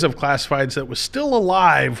areas of classifieds that was still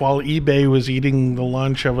alive while eBay was eating the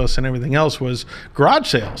lunch of us and everything else was garage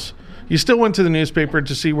sales. You still went to the newspaper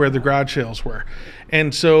to see where the garage sales were.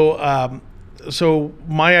 And so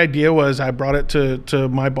my idea was, I brought it to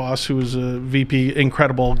my boss, who was a VP,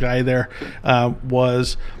 incredible guy there,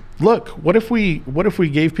 was, look, what if we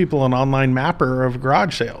gave people an online mapper of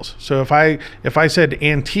garage sales? So if I said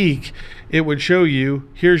antique, it would show you,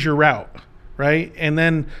 here's your route, right? And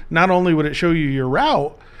then not only would it show you your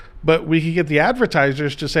route, but we could get the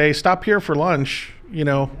advertisers to say, stop here for lunch,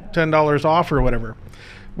 $10 off or whatever.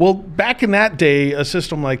 Well, back in that day, a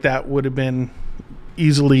system like that would have been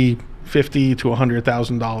easily $50,000 to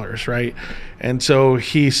 $100,000, right? And so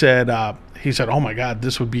he said, "Oh my God,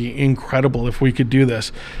 this would be incredible if we could do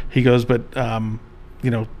this." He goes, "But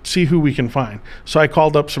see who we can find." So I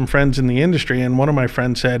called up some friends in the industry, and one of my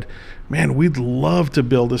friends said, "Man, we'd love to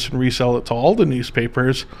build this and resell it to all the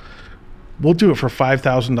newspapers. We'll do it for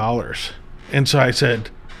 $5,000." And so I said,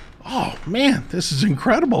 "Oh man, this is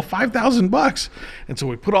incredible, $5,000." And so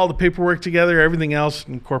we put all the paperwork together, everything else,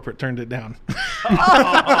 and corporate turned it down.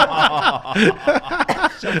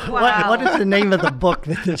 What is the name of the book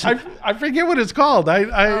that this? I forget what it's called. my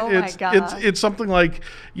God. It's something like,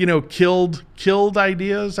 killed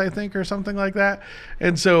ideas, I think, or something like that.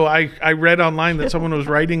 And so I read online that someone was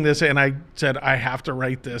writing this, and I said, I have to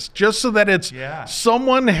write this just so that it's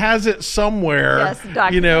someone has it somewhere. Yes,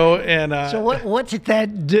 documented. And So what did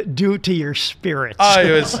that do to your spirits?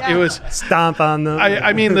 it was Stomp on them.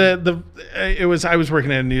 I mean, I was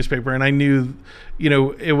working at a newspaper, and I knew,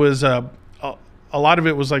 it was a lot of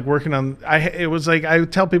it was like working on. It was like I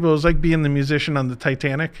would tell people it was like being the musician on the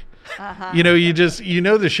Titanic. You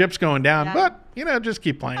know, the ship's going down, but just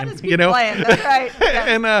keep playing. Just keep playing. That's right. Yeah.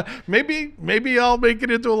 And maybe I'll make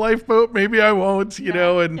it into a lifeboat. Maybe I won't.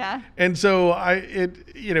 And so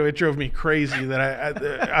it drove me crazy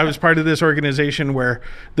that I was part of this organization where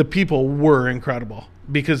the people were incredible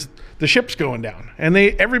because the ship's going down, and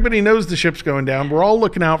everybody knows the ship's going down. We're all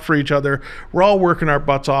looking out for each other. We're all working our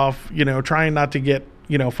butts off. Trying not to get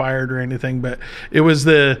fired or anything. But it was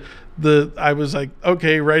I was like,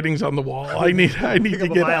 okay, writing's on the wall. I need to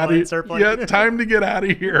get out of here. Yeah, time to get out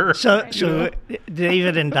of here. So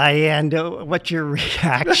David and Diane, what's your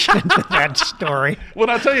reaction to that story? Well,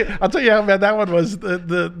 I'll tell you how bad that one was.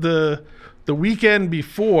 The weekend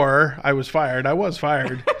before I was fired,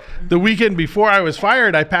 the weekend before I was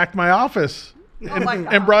fired, I packed my office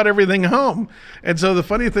and brought everything home. And so the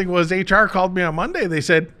funny thing was, HR called me on Monday. They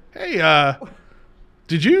said, hey,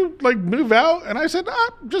 did you move out? And I said,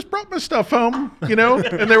 just brought my stuff home,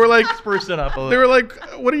 And they were like, spruce it up a little. They were like,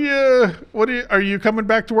 are you coming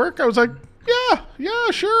back to work? I was like, yeah,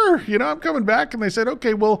 sure. I'm coming back. And they said,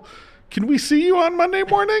 okay, well, can we see you on Monday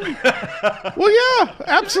morning? Well, yeah,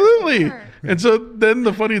 absolutely. Sure. And so then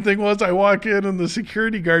the funny thing was I walk in and the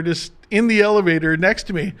security guard is in the elevator next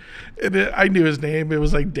to me. And I knew his name. It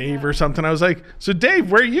was like Dave or something. I was like, so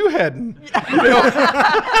Dave, where are you heading?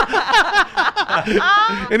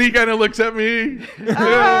 And he kind of looks at me,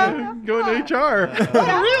 going to HR.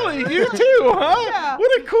 Oh, really? You too, huh? Yeah.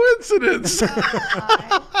 What a coincidence.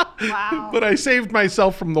 Wow. But I saved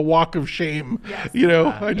myself from the walk of shame. Yes.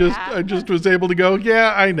 I just was able to go,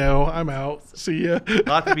 yeah, I know. I'm out. See ya. A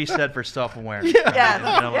lot to be said for self-awareness.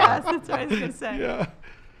 Yeah. Yes, that's what I was going to say. Yeah.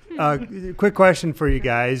 Quick question for you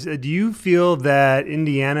guys. Do you feel that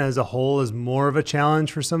Indiana as a whole is more of a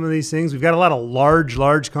challenge for some of these things? We've got a lot of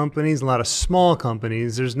large companies, a lot of small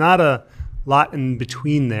companies. There's not a lot in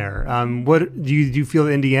between there. What do you feel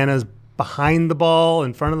that Indiana is behind the ball,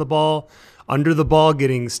 in front of the ball, under the ball,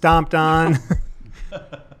 getting stomped on?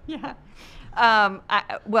 Yeah.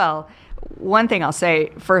 Well, one thing I'll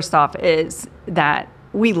say first off is that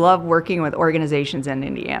we love working with organizations in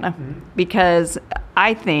Indiana because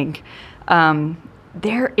I think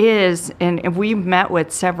there is, and we've met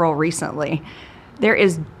with several recently, there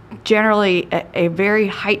is generally a very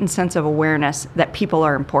heightened sense of awareness that people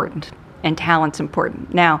are important and talent's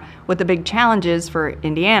important. Now, what the big challenge is for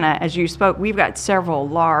Indiana, as you spoke, we've got several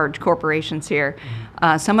large corporations here,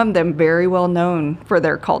 some of them very well known for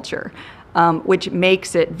their culture, which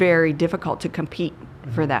makes it very difficult to compete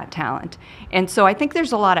for that talent. And so I think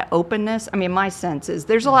there's a lot of openness. I mean, my sense is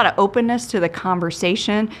there's a lot of openness to the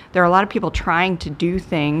conversation. There are a lot of people trying to do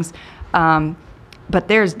things, but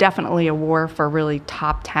there's definitely a war for really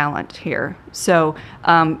top talent here. So,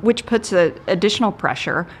 which puts additional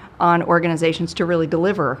pressure on organizations to really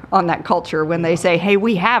deliver on that culture when they say, hey,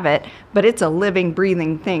 we have it, but it's a living,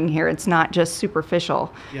 breathing thing here. It's not just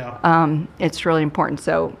superficial. Yeah. It's really important.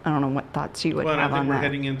 So I don't know what thoughts you would have on that.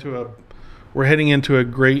 We're heading into a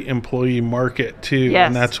great employee market too, yes.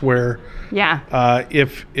 And that's where,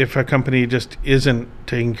 if a company just isn't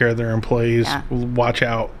taking care of their employees, watch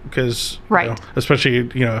out because, especially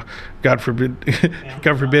God forbid,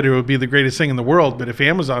 it would be the greatest thing in the world. But if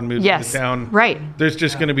Amazon moves it down, there's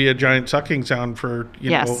just going to be a giant sucking sound for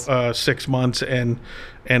 6 months, and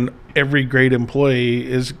every great employee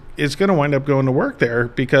is going to wind up going to work there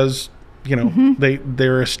because.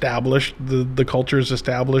 They're established. The culture is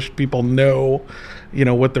established. People know,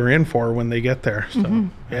 what they're in for when they get there. So,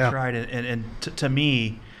 That's right. And to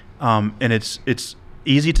me, and it's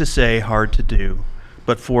easy to say, hard to do,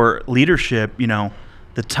 but for leadership,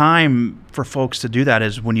 the time for folks to do that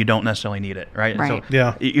is when you don't necessarily need it, right? Right.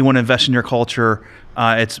 So you want to invest in your culture.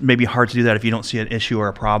 It's maybe hard to do that if you don't see an issue or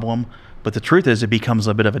a problem. But the truth is, it becomes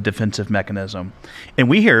a bit of a defensive mechanism. And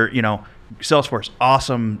we hear, Salesforce,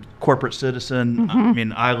 awesome corporate citizen. I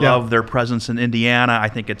mean, I love their presence in Indiana. I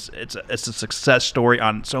think it's a success story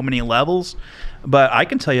on so many levels. But I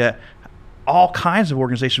can tell you all kinds of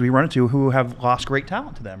organizations we run into who have lost great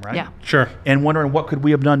talent to them, right? Yeah. Sure. And wondering what could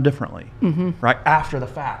we have done differently, right? After the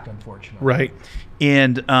fact, unfortunately. Right.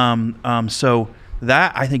 And so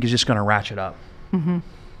that, I think, is just going to ratchet up.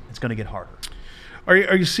 It's going to get harder.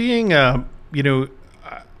 Are you seeing, the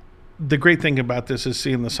great thing about this is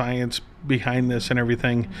seeing the science behind this and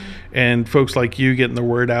everything, and folks like you getting the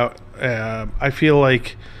word out. I feel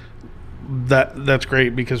like that's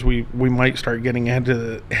great because we might start getting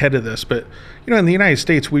ahead of this. But, in the United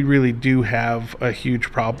States, we really do have a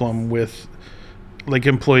huge problem with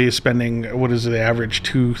employees spending, what is the average,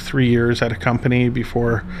 2-3 years at a company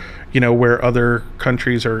before, where other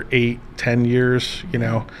countries are 8-10 years,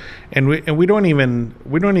 and we don't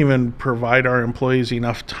even provide our employees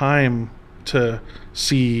enough time to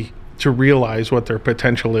realize what their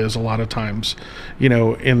potential is a lot of times,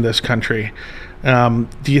 in this country. Do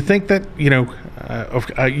you think that,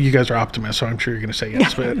 you guys are optimists, so I'm sure you're going to say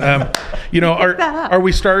yes, but,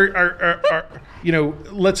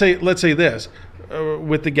 let's say this,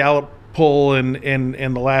 with the Gallup poll and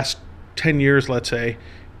the last 10 years, let's say,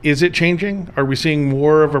 is it changing? Are we seeing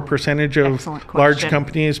more of a percentage of large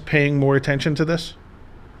companies paying more attention to this?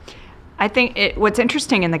 I think what's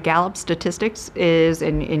interesting in the Gallup statistics is,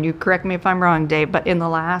 and you correct me if I'm wrong, Dave, but in the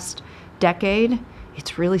last decade,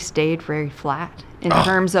 it's really stayed very flat in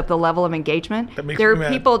terms of the level of engagement. There are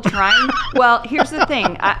people trying. Well, here's the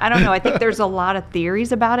thing. I don't know. I think there's a lot of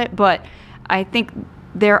theories about it, but I think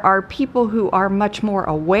there are people who are much more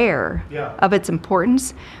aware of its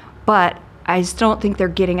importance, but I just don't think they're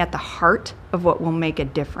getting at the heart of what will make a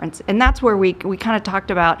difference. And that's where we kind of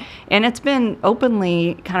talked about, and it's been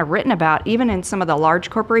openly kind of written about, even in some of the large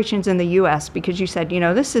corporations in the U.S., because you said,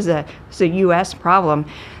 this is a U.S. problem,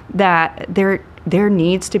 that there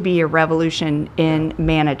needs to be a revolution in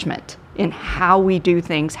management, in how we do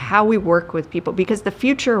things, how we work with people, because the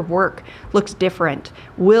future of work looks different,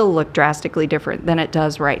 will look drastically different than it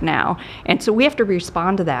does right now. And so we have to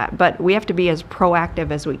respond to that, but we have to be as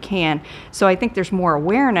proactive as we can. So I think there's more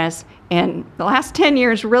awareness, and the last 10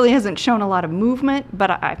 years really hasn't shown a lot of movement,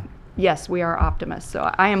 but yes, we are optimists, so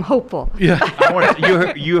I am hopeful.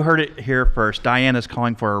 Yeah, you heard it here first. Diane is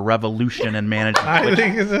calling for a revolution in management. I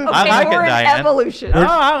think it's I like it, Diane. Evolution.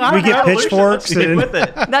 We get pitchforks. Get with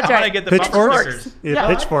it. That's right. Get the Pitchforks. Yeah,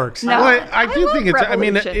 pitchforks. No, well, I do think it's. I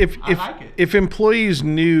mean, revolution. if employees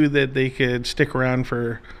knew that they could stick around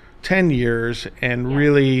for 10 years and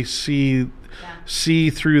really see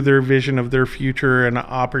through their vision of their future and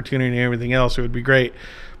opportunity and everything else, it would be great.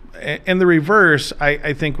 And the reverse,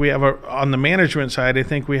 I think we have on the management side, I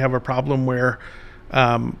think we have a problem where,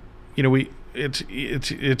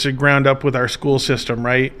 it's a ground up with our school system,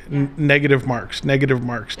 right? Yeah. Negative marks.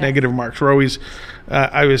 We're always,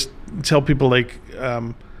 I always tell people,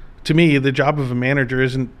 to me, the job of a manager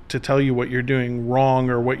isn't to tell you what you're doing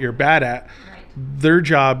wrong or what you're bad at. Right. Their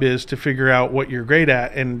job is to figure out what you're great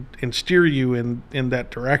at and steer you in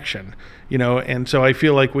that direction, and so I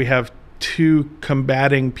feel like we have two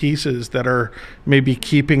combating pieces that are maybe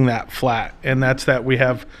keeping that flat, and that's that we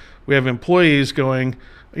have employees going,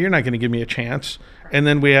 you're not going to give me a chance, and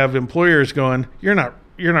then we have employers going, you're not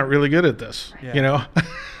really good at this,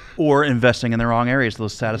 or investing in the wrong areas.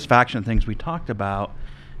 Those satisfaction things we talked about,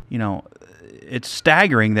 it's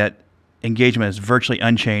staggering that engagement is virtually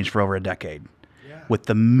unchanged for over a decade, with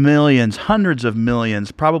the millions, hundreds of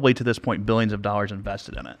millions, probably to this point billions of dollars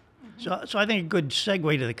invested in it. So I think a good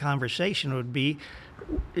segue to the conversation would be,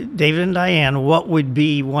 David and Diane, what would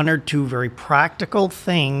be one or two very practical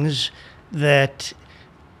things that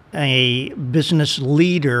a business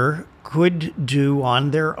leader could do on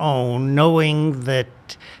their own, knowing that,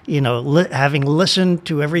 having listened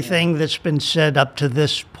to everything that's been said up to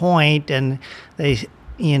this point, and they,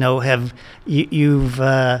 you've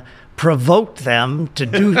provoked them to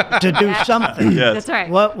do something. Yes. That's right.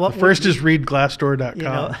 What first is read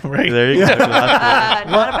Glassdoor.com, right? There you go.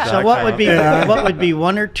 So what would be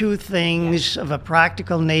one or two things of a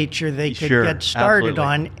practical nature they could get started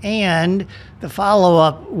on? And the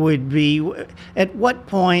follow-up would be, at what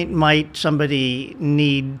point might somebody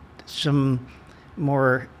need some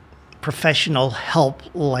more professional help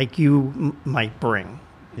like you might bring?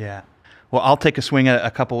 Yeah. Well, I'll take a swing at a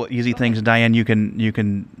couple easy things, and Diane, you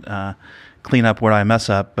can clean up where I mess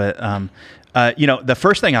up. But the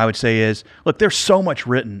first thing I would say is, look, there's so much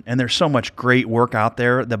written, and there's so much great work out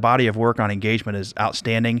there. The body of work on engagement is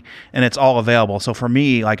outstanding, and it's all available. So for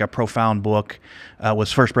me, like a profound book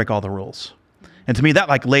was First Break All the Rules, and to me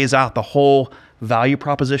that lays out the whole value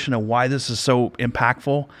proposition of why this is so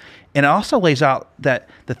impactful, and it also lays out that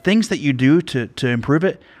the things that you do to improve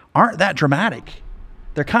it aren't that dramatic.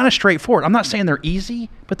 They're kind of straightforward. I'm not saying they're easy,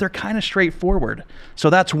 but they're kind of straightforward. So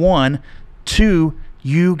that's one. Two,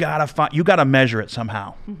 you gotta measure it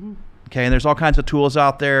somehow. Mm-hmm. Okay, and there's all kinds of tools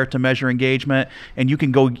out there to measure engagement, and you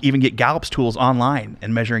can go even get Gallup's tools online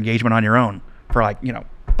and measure engagement on your own for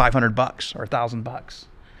 $500 or $1,000.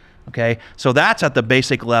 Okay, so that's at the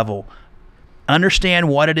basic level. Understand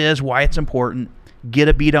what it is, why it's important, get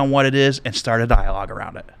a beat on what it is, and start a dialogue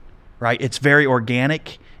around it. Right? It's very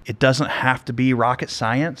organic. It doesn't have to be rocket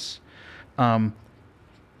science, but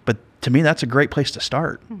to me, that's a great place to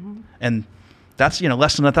start. Mm-hmm. And that's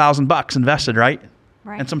less than $1,000 invested, right?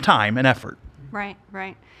 And some time and effort. Right.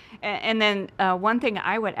 And then one thing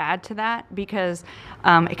I would add to that, because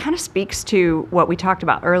it kind of speaks to what we talked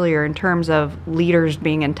about earlier in terms of leaders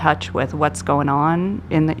being in touch with what's going on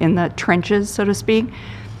in the trenches, so to speak.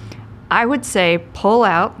 I would say pull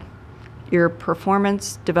out your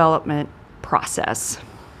performance development process.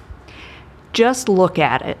 Just look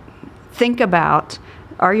at it. Think about,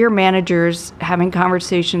 are your managers having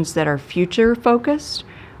conversations that are future focused?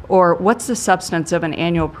 Or what's the substance of an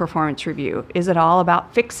annual performance review? Is it all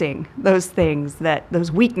about fixing those things,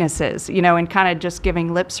 those weaknesses, and kind of just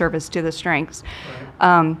giving lip service to the strengths?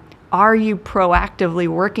 Right. Are you proactively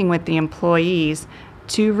working with the employees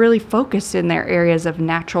to really focus in their areas of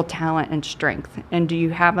natural talent and strength? And do you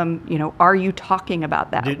have them, are you talking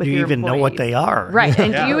about that with your employees? Do you even know what they are? Right,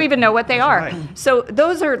 and do you even know what they are? Right. So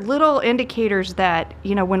those are little indicators that,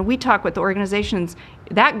 when we talk with the organizations,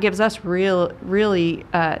 that gives us really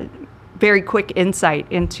very quick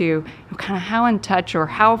insight into kind of how in touch or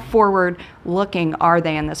how forward looking are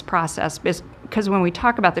they in this process. Because when we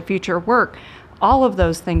talk about the future of work, all of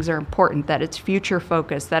those things are important, that it's future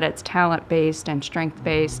focused, that it's talent based and strength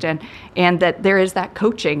based, and that there is that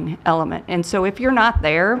coaching element. And so if you're not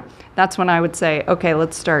there, that's when I would say, okay,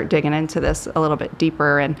 let's start digging into this a little bit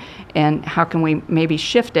deeper, and how can we maybe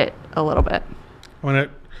shift it a little bit. I want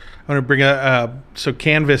to bring so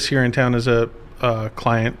Canvas here in town is a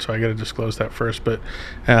client, so I got to disclose that first. But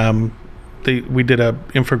we did a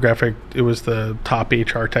infographic. It was the top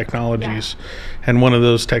HR technologies, and one of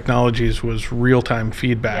those technologies was real-time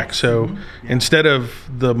feedback. Yes. So instead of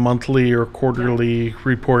the monthly or quarterly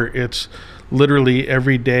report, it's literally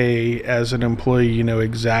every day as an employee, you know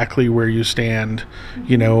exactly where you stand,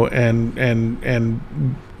 and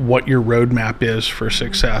what your roadmap is for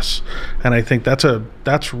success. And I think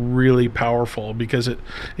that's really powerful, because it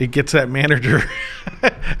gets that manager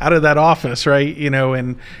out of that office, right?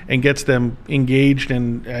 And gets them engaged.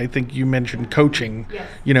 And I think you mentioned coaching,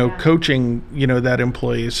 coaching, that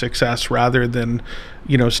employee's success, rather than,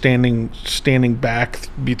 standing back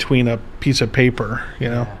between a piece of paper,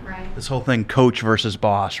 This whole thing, coach versus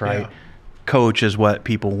boss, right? Yeah. Coach is what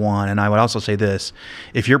people want. And I would also say this: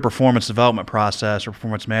 if your performance development process or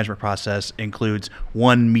performance management process includes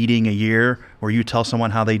one meeting a year where you tell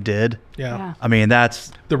someone how they did, I mean,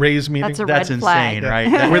 that's the raise meeting. That's insane, right?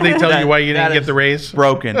 Where they tell you why you didn't get the raise.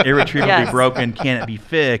 Broken, irretrievably broken. Can it be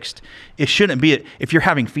fixed? It shouldn't be. If you're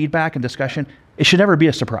having feedback and discussion, it should never be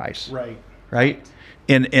a surprise. Right.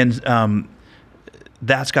 And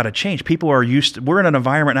that's got to change. People are we're in an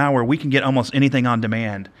environment now where we can get almost anything on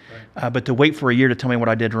demand. Right. But to wait for a year to tell me what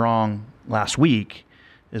I did wrong last week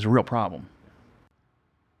is a real problem.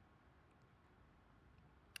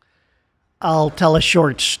 I'll tell a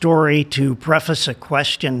short story to preface a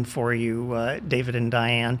question for you, David and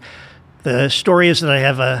Diane. The story is that I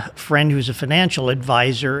have a friend who's a financial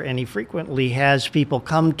advisor, and he frequently has people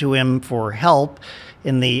come to him for help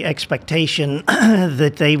in the expectation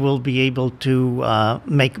that they will be able to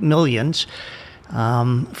make millions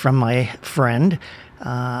from my friend.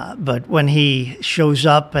 But when he shows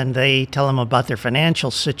up and they tell him about their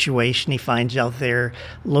financial situation, he finds out they're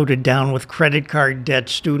loaded down with credit card debt,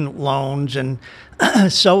 student loans, and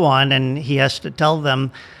so on. And he has to tell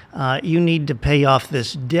them, you need to pay off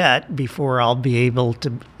this debt before I'll be able to,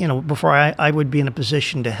 before I would be in a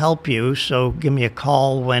position to help you. So give me a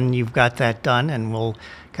call when you've got that done, and we'll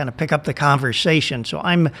kind of pick up the conversation. So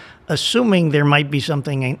I'm assuming there might be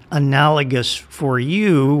something analogous for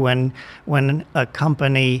you when a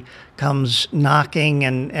company comes knocking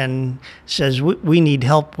and says, we need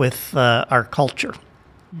help with our culture.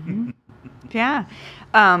 Mm-hmm. Yeah.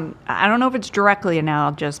 I don't know if it's directly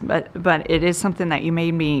analogous, but it is something that you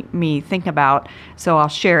made me think about. So I'll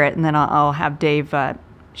share it, and then I'll have Dave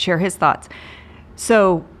share his thoughts.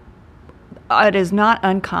 So it is not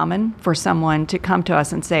uncommon for someone to come to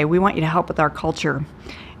us and say, we want you to help with our culture,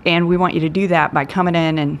 and we want you to do that by coming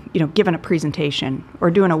in and giving a presentation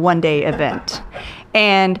or doing a one-day event.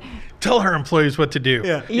 And tell her employees what to do.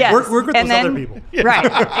 Yeah. Yes. Work with those other people.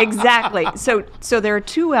 Right. Exactly. So there are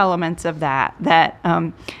two elements of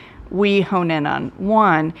that we hone in on.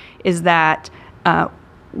 One is that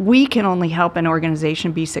we can only help an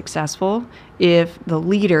organization be successful if the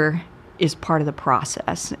leader is part of the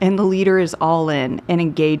process, and the leader is all in and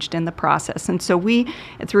engaged in the process. And so we,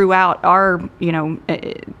 throughout our,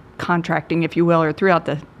 contracting, if you will, or throughout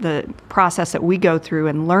the process that we go through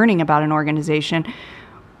and learning about an organization,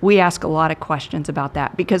 we ask a lot of questions about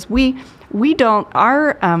that, because we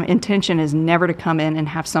our intention is never to come in and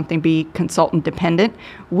have something be consultant dependent.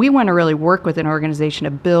 We want to really work with an organization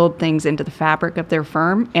to build things into the fabric of their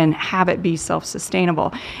firm and have it be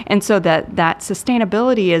self-sustainable. And so that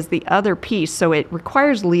sustainability is the other piece. So it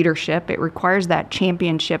requires leadership. It requires that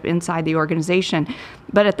championship inside the organization.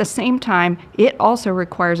 But at the same time, it also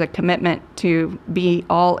requires a commitment to be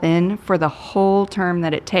all in for the whole term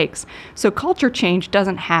that it takes. So culture change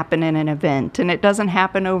doesn't happen in an event, and it doesn't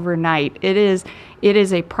happen overnight. It is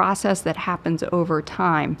a process that happens over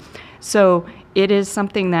time. So it is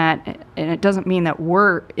something that, and it doesn't mean that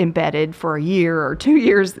we're embedded for a year or 2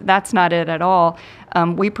 years. That's not it at all.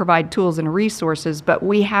 We provide tools and resources, but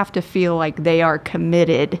we have to feel like they are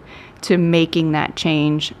committed to making that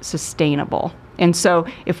change sustainable. And so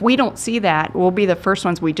if we don't see that, we'll be the first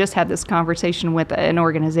ones. We just had this conversation with an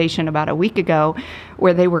organization about a week ago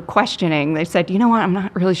where they were questioning. They said, you know what, I'm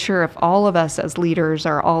not really sure if all of us as leaders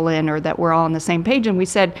are all in or that we're all on the same page. And we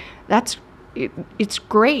said, it's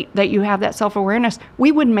great that you have that self-awareness.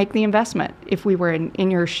 We wouldn't make the investment if we were in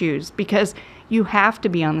your shoes, because you have to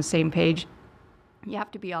be on the same page. You have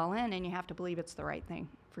to be all in, and you have to believe it's the right thing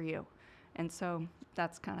for you. And so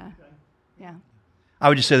that's kind of, yeah. I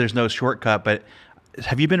would just say there's no shortcut, but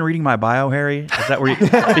have you been reading my bio, Harry? Is that where you,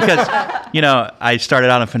 because, I started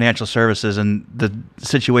out in financial services, and the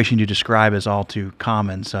situation you describe is all too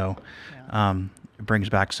common. So it brings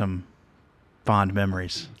back some fond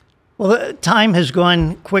memories. Well, the time has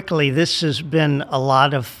gone quickly. This has been a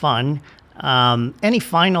lot of fun. Any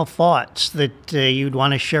final thoughts that you'd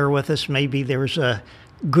want to share with us? Maybe there was a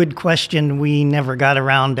good question we never got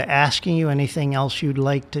around to asking you. Anything else you'd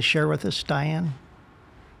like to share with us, Diane?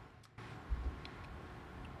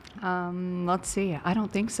 Let's see. I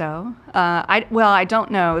don't think so. I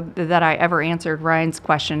don't know that I ever answered Ryan's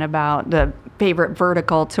question about the favorite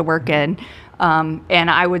vertical to work in.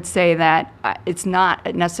 And I would say that it's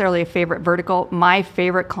not necessarily a favorite vertical. My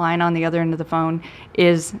favorite client on the other end of the phone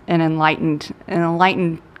is an enlightened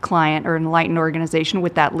client or an enlightened organization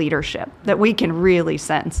with that leadership that we can really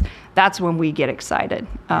sense. That's when we get excited,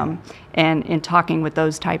 and in talking with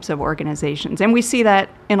those types of organizations. And we see that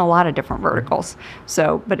in a lot of different verticals.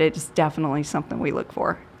 So, but it's definitely something we look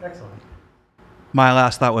for. Excellent. My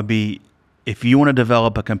last thought would be, if you want to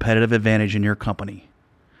develop a competitive advantage in your company,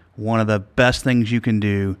 one of the best things you can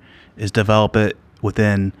do is develop it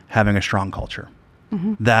within having a strong culture.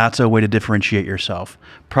 Mm-hmm. That's a way to differentiate yourself.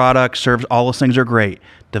 Products, service, all those things are great.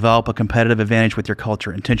 Develop a competitive advantage with your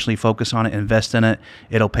culture. Intentionally focus on it, invest in it.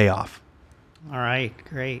 It'll pay off. All right,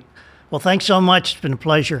 great. Well, thanks so much. It's been a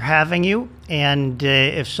pleasure having you. And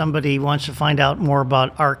if somebody wants to find out more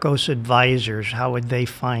about Arkos Advisors, how would they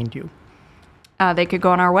find you? They could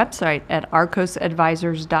go on our website at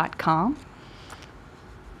arkosadvisors.com.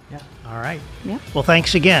 Yeah. All right. Yeah. Well,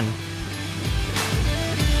 thanks again.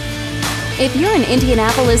 If you're an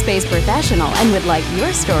Indianapolis-based professional and would like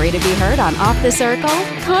your story to be heard on Off the Circle,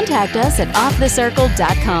 contact us at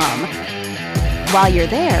offthecircle.com. While you're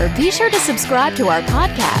there, be sure to subscribe to our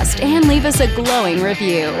podcast and leave us a glowing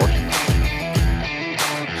review.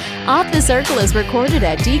 Off the Circle is recorded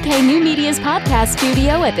at DK New Media's podcast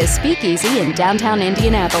studio at the Speakeasy in downtown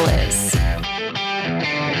Indianapolis.